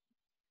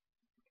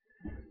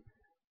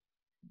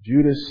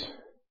 Judas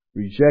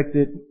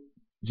rejected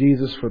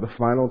Jesus for the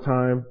final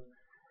time,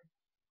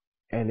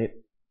 and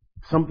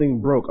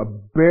something broke. A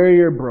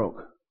barrier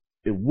broke.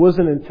 It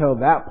wasn't until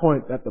that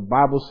point that the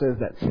Bible says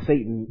that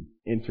Satan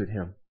entered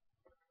him.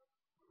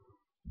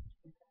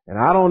 And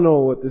I don't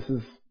know what this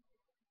is,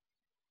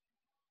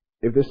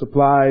 if this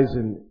applies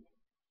in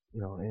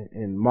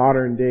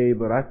modern day,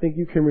 but I think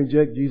you can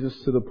reject Jesus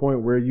to the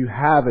point where you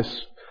have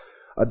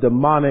a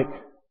demonic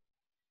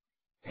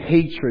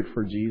hatred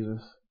for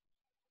Jesus.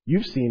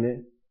 You've seen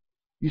it.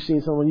 You've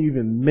seen someone, you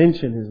even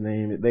mention his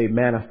name, they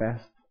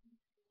manifest.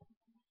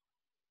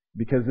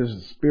 Because there's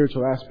a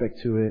spiritual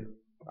aspect to it.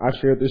 I've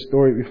shared this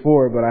story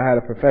before, but I had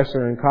a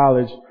professor in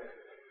college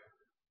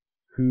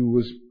who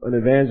was an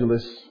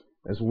evangelist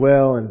as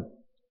well, and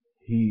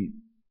he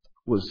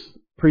was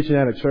preaching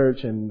at a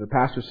church, and the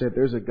pastor said,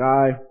 there's a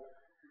guy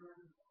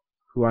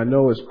who I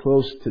know is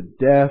close to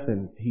death,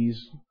 and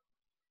he's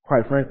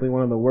quite frankly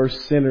one of the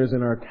worst sinners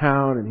in our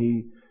town, and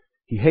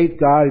he hates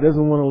God. He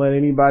doesn't want to let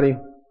anybody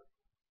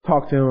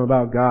talk to him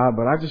about God,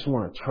 but I just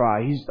want to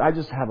try. I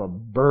just have a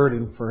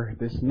burden for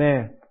this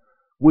man.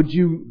 Would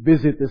you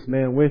visit this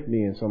man with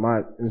me? And so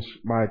my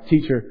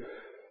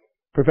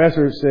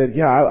professor said,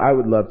 yeah, I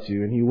would love to.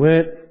 And he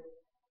went,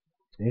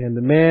 and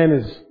the man,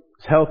 his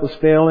health is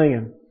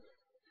failing,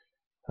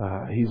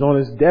 and he's on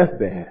his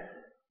deathbed.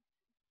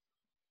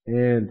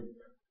 And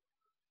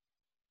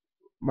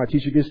my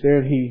teacher gets there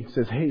and he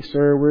says, hey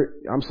sir,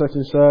 I'm such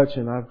and such,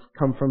 and I've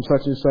come from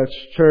such and such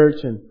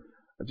church, and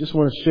I just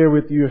want to share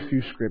with you a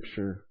few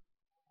scripture.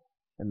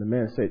 And the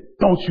man said,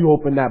 don't you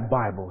open that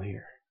Bible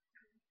here.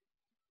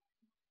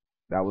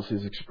 That was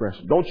his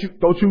expression.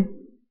 Don't you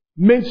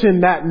mention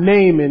that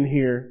name in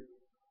here.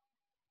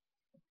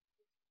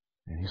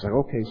 And he's like,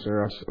 okay,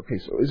 sir. Okay,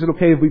 so is it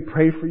okay if we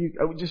pray for you?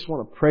 I just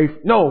want to pray.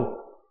 No,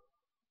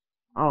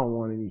 I don't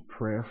want any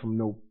prayer from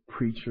no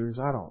preachers.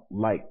 I don't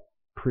like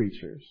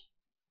preachers.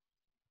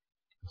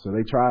 So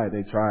they tried.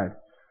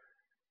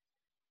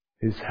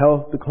 His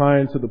health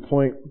declined to the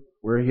point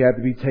where he had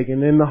to be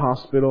taken in the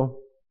hospital.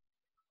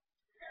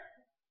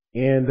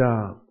 And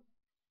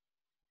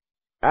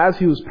as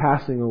he was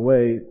passing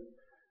away,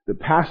 the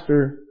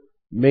pastor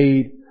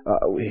we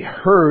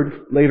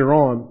heard later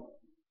on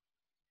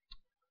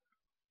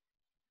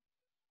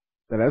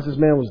that as this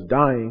man was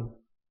dying,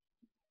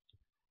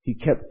 he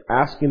kept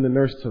asking the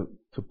nurse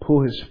to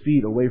pull his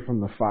feet away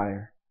from the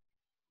fire.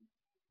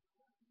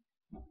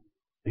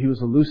 He was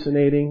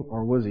hallucinating,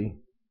 or was he?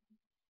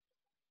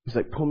 He's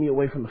like, pull me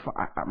away from the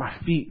fire. My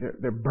feet,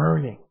 they're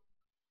burning.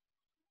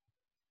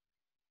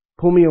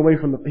 Pull me away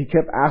from he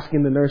kept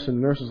asking the nurse, and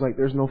the nurse was like,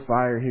 there's no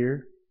fire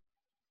here.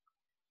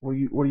 What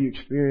are you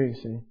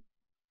experiencing?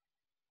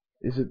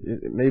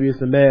 Maybe it's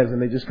the meds,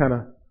 and they just kind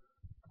of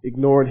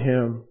ignored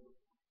him.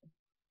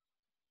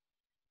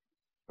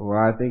 But what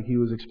I think he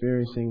was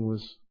experiencing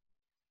was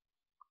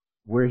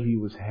where he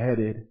was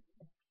headed.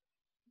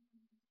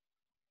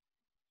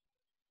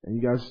 And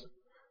you guys,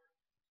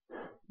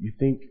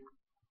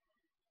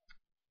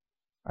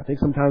 I think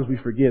sometimes we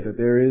forget that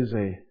there is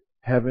a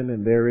heaven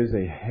and there is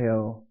a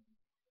hell.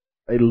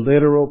 A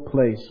literal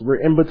place.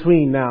 We're in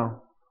between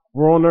now.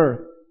 We're on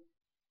earth.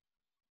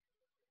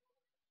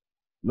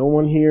 No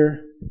one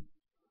here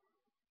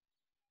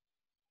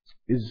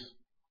is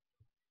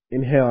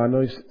in hell. I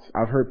know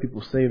I've heard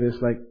people say this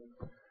like,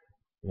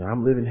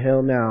 I'm living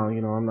hell now.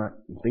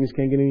 Things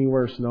can't get any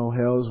worse. No,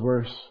 hell is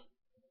worse.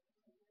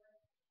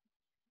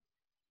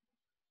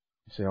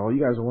 You say, oh,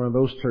 you guys are one of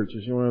those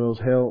churches. You're one of those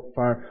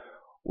hellfire.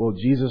 Well,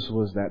 Jesus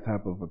was that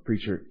type of a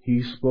preacher.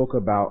 He spoke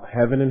about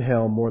heaven and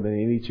hell more than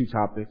any two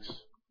topics.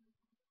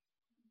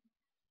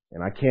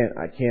 And I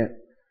can't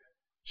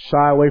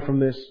shy away from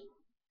this.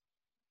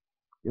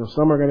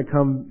 Some are going to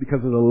come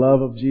because of the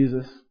love of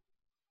Jesus.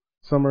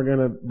 Some are going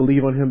to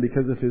believe on Him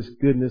because of His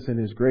goodness and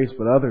His grace,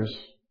 but others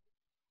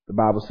The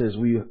Bible says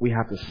we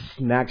have to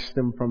snatch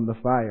them from the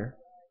fire.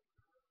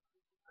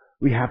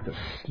 We have to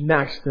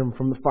snatch them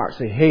from the fire.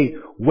 Say, hey,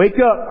 wake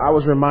up. I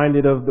was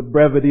reminded of the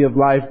brevity of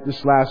life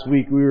this last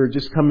week. We were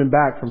just coming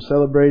back from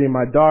celebrating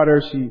my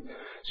daughter.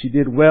 She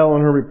did well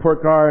on her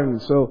report card.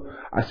 And so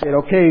I said,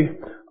 okay,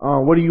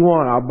 what do you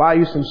want? I'll buy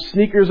you some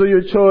sneakers of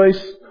your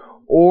choice,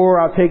 or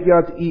I'll take you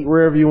out to eat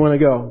wherever you want to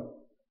go.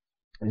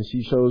 And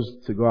she chose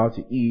to go out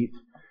to eat.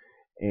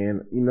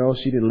 And,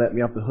 she didn't let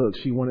me off the hook.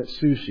 She wanted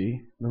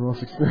sushi. The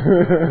most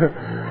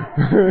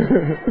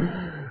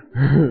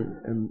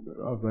And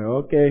I was like,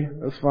 okay,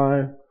 that's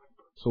fine.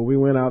 So we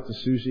went out to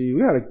sushi.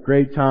 We had a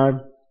great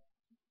time.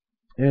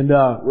 And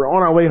we're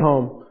on our way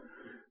home.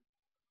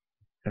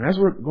 And as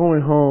we're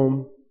going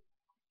home,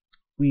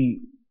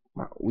 we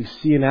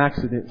see an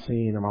accident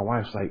scene, and my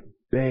wife's like,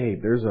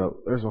 babe, there's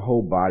a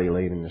whole body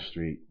laid in the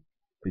street.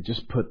 They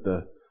just put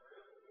the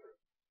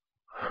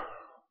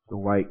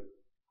white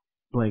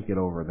blanket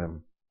over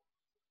them.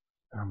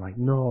 And I'm like,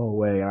 no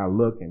way. And I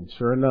look, and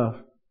sure enough,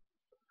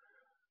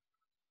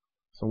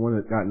 someone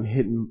had gotten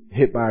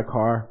hit by a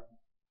car,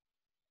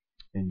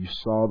 and you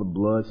saw the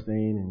blood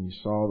stain, and you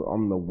saw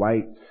on the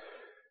white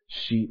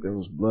sheet there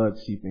was blood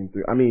seeping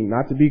through. I mean,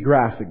 not to be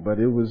graphic, but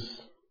it was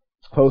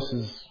as close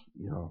as,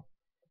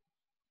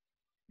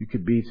 you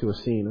could be to a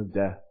scene of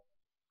death.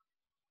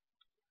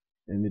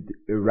 And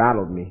it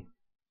rattled me.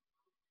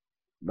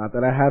 Not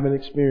that I haven't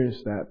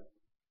experienced that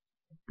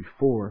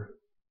before,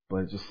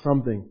 but it's just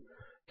something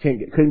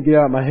couldn't get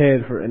out of my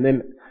head and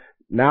then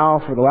now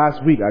for the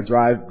last week I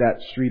drive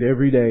that street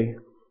every day,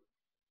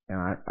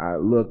 and I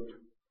looked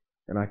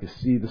and I could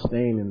see the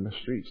stain in the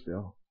street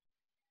still.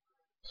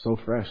 So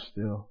fresh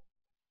still.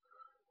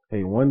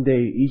 Hey, one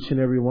day each and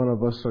every one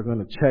of us are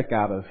going to check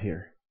out of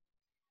here.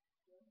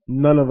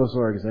 None of us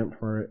are exempt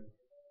for it.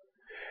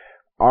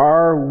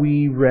 Are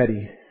we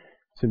ready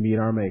to meet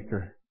our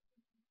Maker?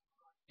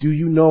 Do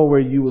you know where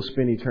you will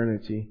spend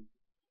eternity?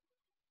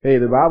 Hey,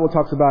 the Bible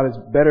talks about it's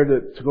better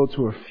to go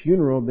to a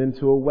funeral than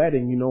to a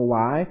wedding. You know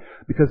why?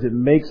 Because it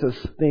makes us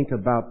think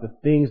about the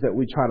things that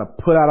we try to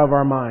put out of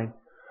our mind.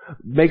 It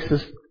makes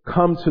us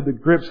come to the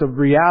grips of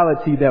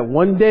reality that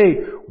one day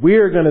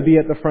we're going to be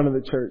at the front of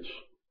the church.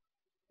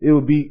 It will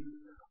be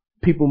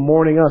people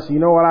mourning us. You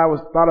know what I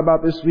thought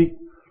about this week?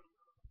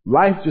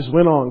 Life just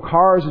went on.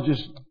 Cars are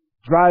just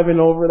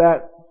driving over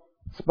that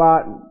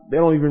spot. They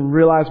don't even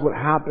realize what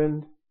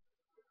happened.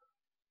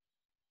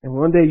 And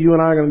one day you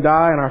and I are going to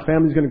die, and our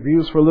family's going to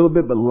grieve us for a little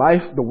bit, but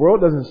the world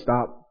doesn't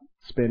stop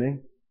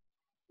spinning.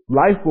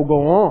 Life will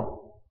go on.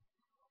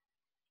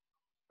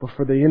 But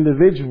for the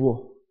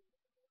individual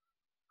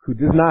who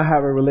does not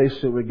have a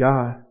relationship with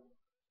God,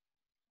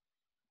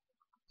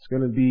 it's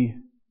going to be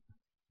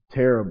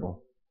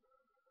terrible.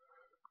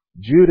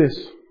 Judas,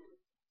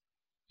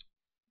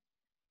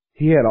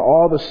 he had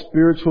all the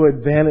spiritual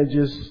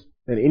advantages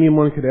that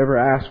anyone could ever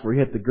ask for. He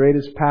had the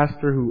greatest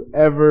pastor who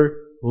ever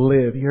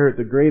lived. He heard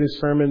the greatest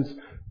sermons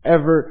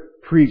ever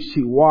preached.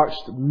 He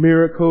watched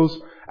miracles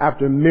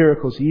after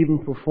miracles. He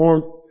even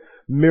performed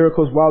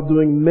miracles while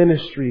doing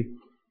ministry.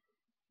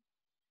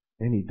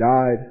 And he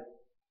died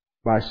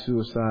by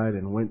suicide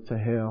and went to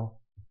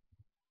hell.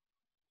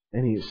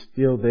 And he is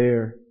still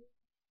there.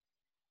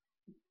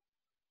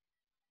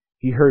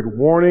 He heard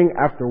warning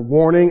after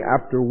warning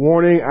after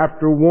warning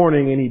after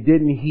warning, and he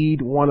didn't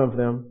heed one of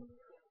them.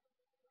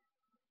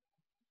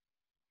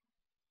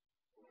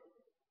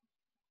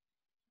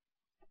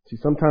 See,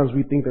 sometimes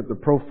we think that the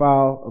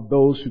profile of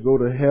those who go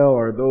to hell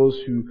are those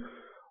who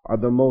are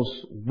the most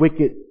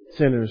wicked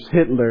sinners.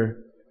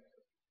 Hitler,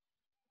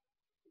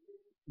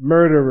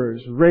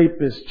 murderers,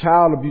 rapists,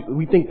 child abuse.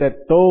 We think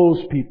that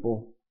those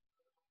people.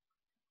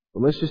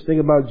 But let's just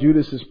think about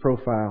Judas's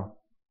profile.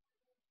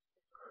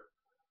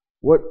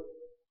 What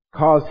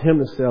caused him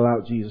to sell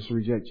out Jesus,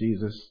 reject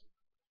Jesus?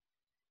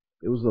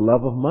 It was the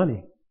love of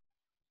money.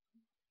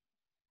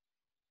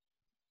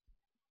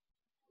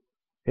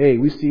 Hey,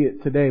 we see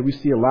it today. We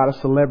see a lot of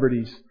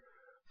celebrities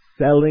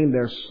selling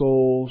their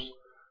souls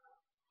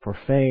for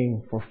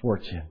fame, for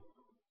fortune.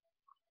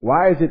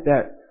 Why is it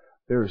that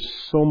there's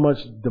so much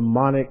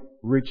demonic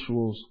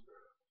rituals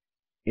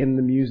in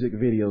the music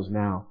videos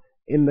now,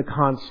 in the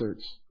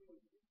concerts?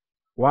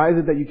 Why is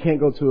it that you can't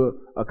go to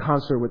a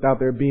concert without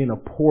there being a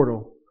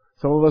portal?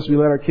 Some of us, we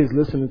let our kids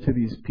listen to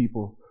these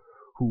people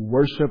who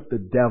worship the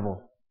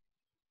devil.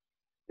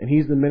 And he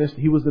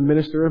was the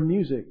minister of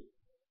music.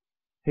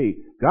 Hey,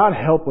 God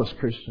help us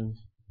Christians.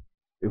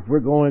 If we're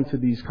going to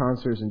these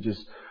concerts and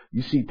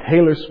you see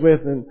Taylor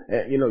Swift and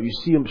you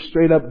see them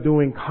straight up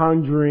doing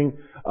conjuring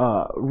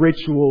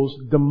rituals,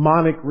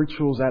 demonic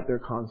rituals at their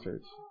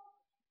concerts.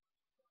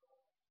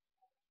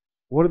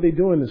 What are they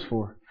doing this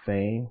for?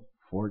 Fame,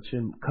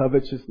 fortune,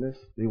 covetousness.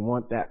 They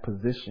want that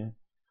position.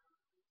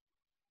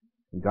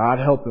 God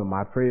help them.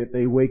 I pray that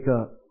they wake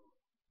up.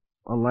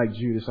 Unlike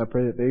Judas, I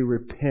pray that they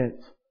repent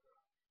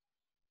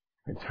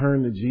and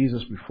turn to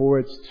Jesus before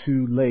it's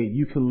too late.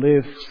 You can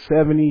live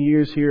 70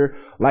 years here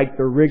like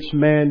the rich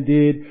man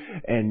did,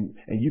 and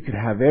you can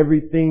have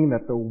everything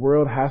that the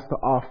world has to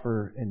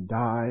offer and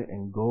die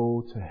and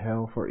go to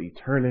hell for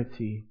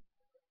eternity.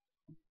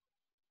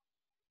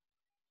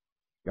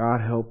 God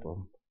help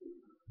them.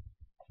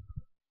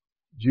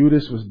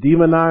 Judas was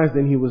demonized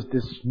and he was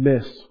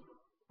dismissed.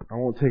 I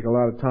won't take a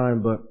lot of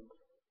time, but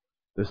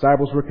the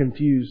disciples were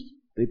confused.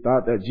 They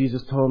thought that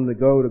Jesus told them to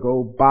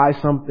go buy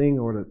something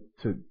or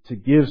to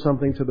give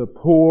something to the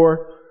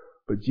poor,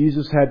 but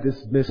Jesus had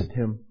dismissed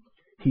him.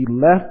 He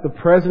left the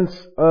presence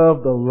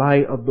of the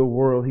light of the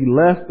world. He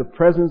left the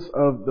presence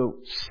of the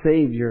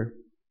Savior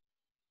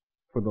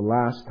for the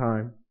last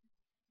time.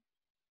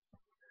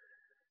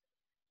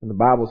 And the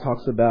Bible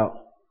talks about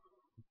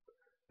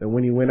that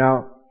when he went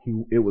out,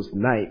 it was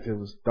night. It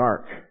was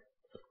dark.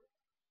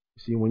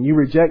 See, when you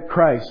reject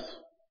Christ,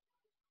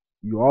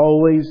 you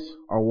always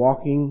are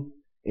walking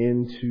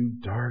into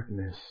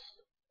darkness.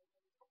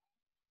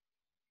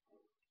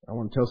 I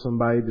want to tell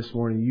somebody this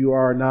morning, you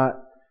are not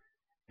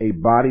a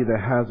body that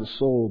has a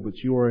soul, but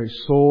you are a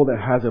soul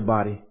that has a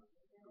body.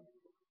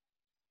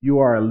 You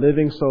are a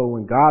living soul.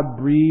 When God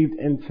breathed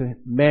into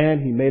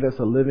man, He made us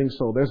a living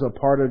soul. There's a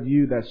part of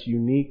you that's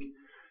unique,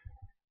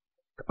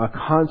 a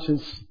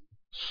conscious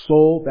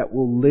soul that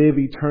will live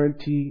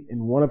eternity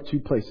in one of two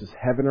places,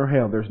 heaven or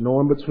hell. There's no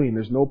in between.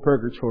 There's no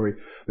purgatory.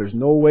 There's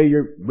no way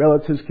your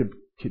relatives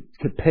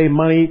could pay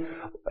money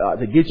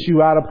to get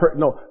you out of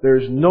no,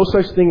 there's no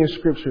such thing in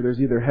Scripture. There's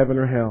either heaven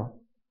or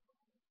hell.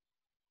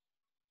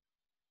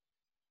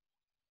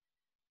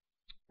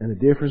 And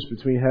the difference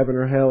between heaven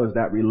or hell is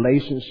that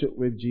relationship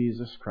with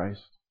Jesus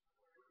Christ.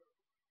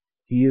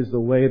 He is the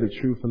way, the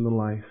truth, and the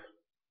life.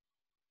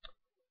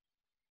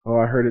 Oh,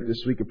 I heard it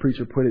this week. A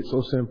preacher put it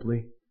so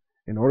simply.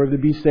 In order to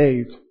be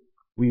saved,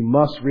 we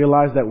must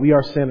realize that we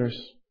are sinners,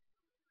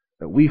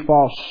 that we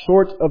fall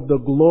short of the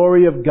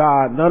glory of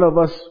God. None of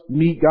us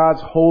meet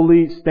God's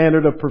holy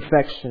standard of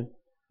perfection.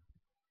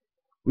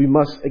 We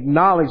must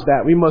acknowledge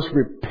that. We must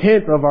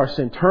repent of our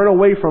sin, turn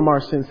away from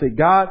our sin, say,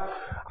 God,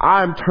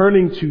 I'm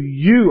turning to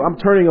you. I'm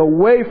turning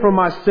away from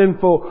my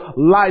sinful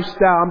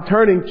lifestyle. I'm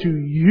turning to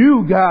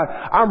you, God.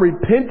 I'm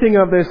repenting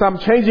of this. I'm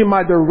changing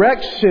my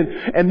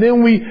direction. And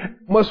then we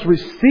must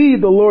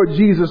receive the Lord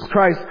Jesus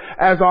Christ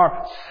as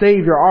our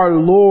Savior, our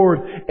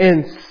Lord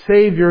and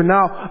Savior.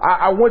 Now,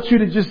 I want you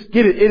to just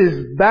get it. It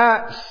is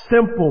that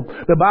simple.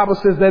 The Bible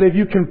says that if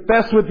you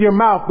confess with your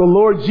mouth the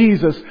Lord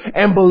Jesus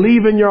and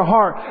believe in your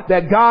heart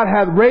that God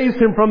hath raised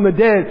Him from the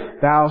dead,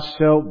 thou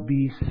shalt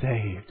be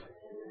saved.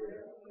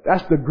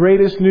 That's the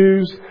greatest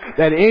news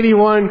that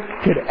anyone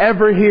could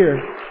ever hear.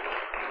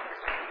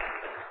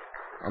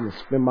 I'm going to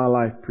spend my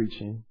life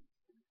preaching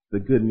the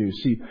good news.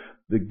 See,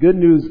 the good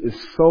news is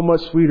so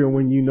much sweeter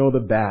when you know the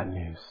bad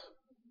news.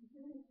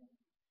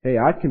 Hey,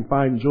 I can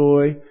find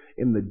joy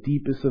in the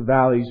deepest of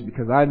valleys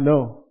because I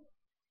know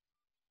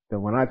that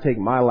when I take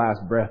my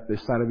last breath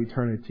this side of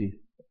eternity,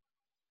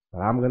 that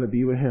I'm going to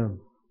be with Him.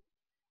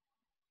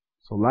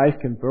 So life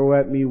can throw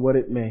at me what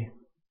it may.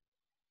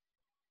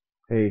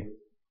 Hey,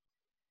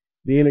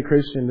 being a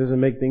Christian doesn't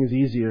make things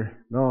easier.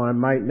 No, it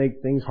might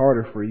make things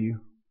harder for you.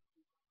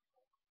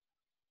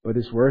 But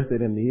it's worth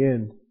it in the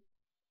end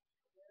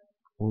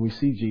when we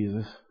see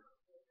Jesus.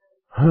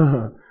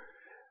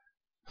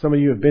 Some of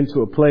you have been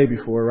to a play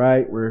before,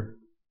 right? Where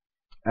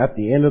at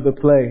the end of the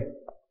play,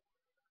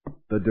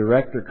 the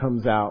director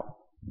comes out,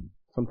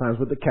 sometimes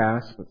with the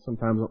cast, but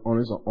sometimes on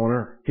his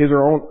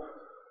or own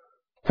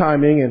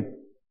timing.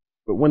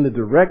 But when the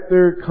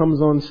director comes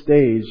on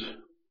stage,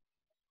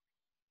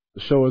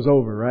 the show is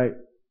over, right?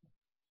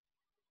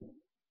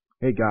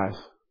 Hey guys,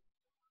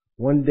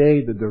 one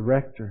day the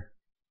director,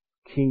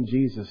 King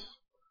Jesus,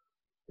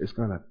 is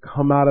going to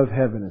come out of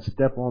heaven and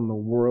step on the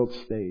world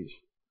stage.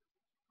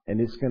 And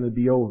it's going to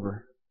be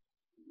over.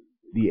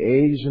 The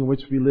age in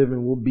which we live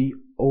in will be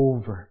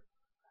over.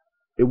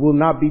 It will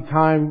not be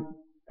time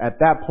at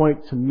that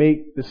point to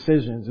make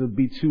decisions. It will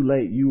be too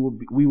late.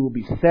 We will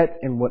be set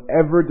in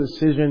whatever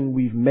decision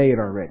we've made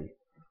already.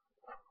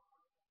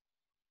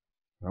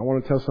 I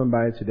want to tell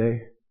somebody today,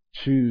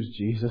 choose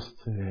Jesus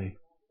today.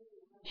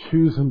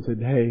 Choose Him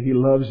today. He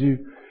loves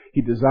you.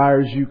 He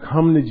desires you.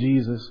 Come to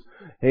Jesus.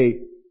 Hey,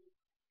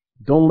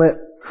 don't let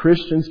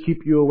Christians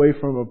keep you away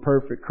from a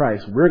perfect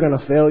Christ. We're going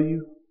to fail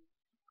you,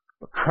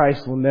 but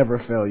Christ will never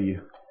fail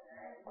you.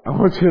 I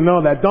want you to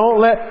know that.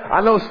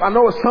 I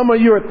know what some of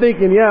you are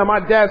thinking, yeah, my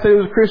dad said he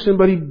was a Christian,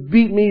 but he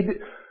beat me.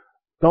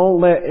 Don't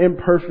let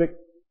imperfect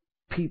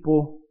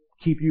people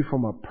keep you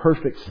from a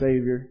perfect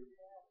Savior.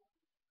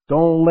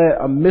 Don't let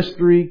a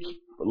mystery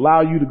allow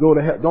you to go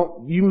to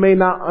hell. You may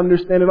not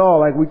understand it all,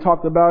 like we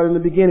talked about in the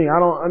beginning. I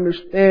don't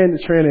understand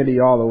the Trinity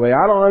all the way.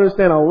 I don't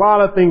understand a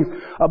lot of things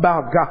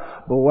about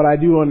God. But what I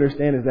do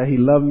understand is that He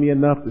loved me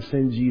enough to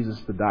send Jesus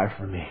to die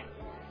for me.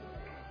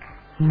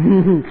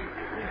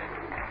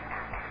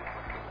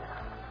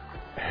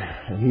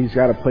 And He's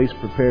got a place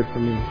prepared for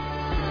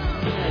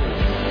me.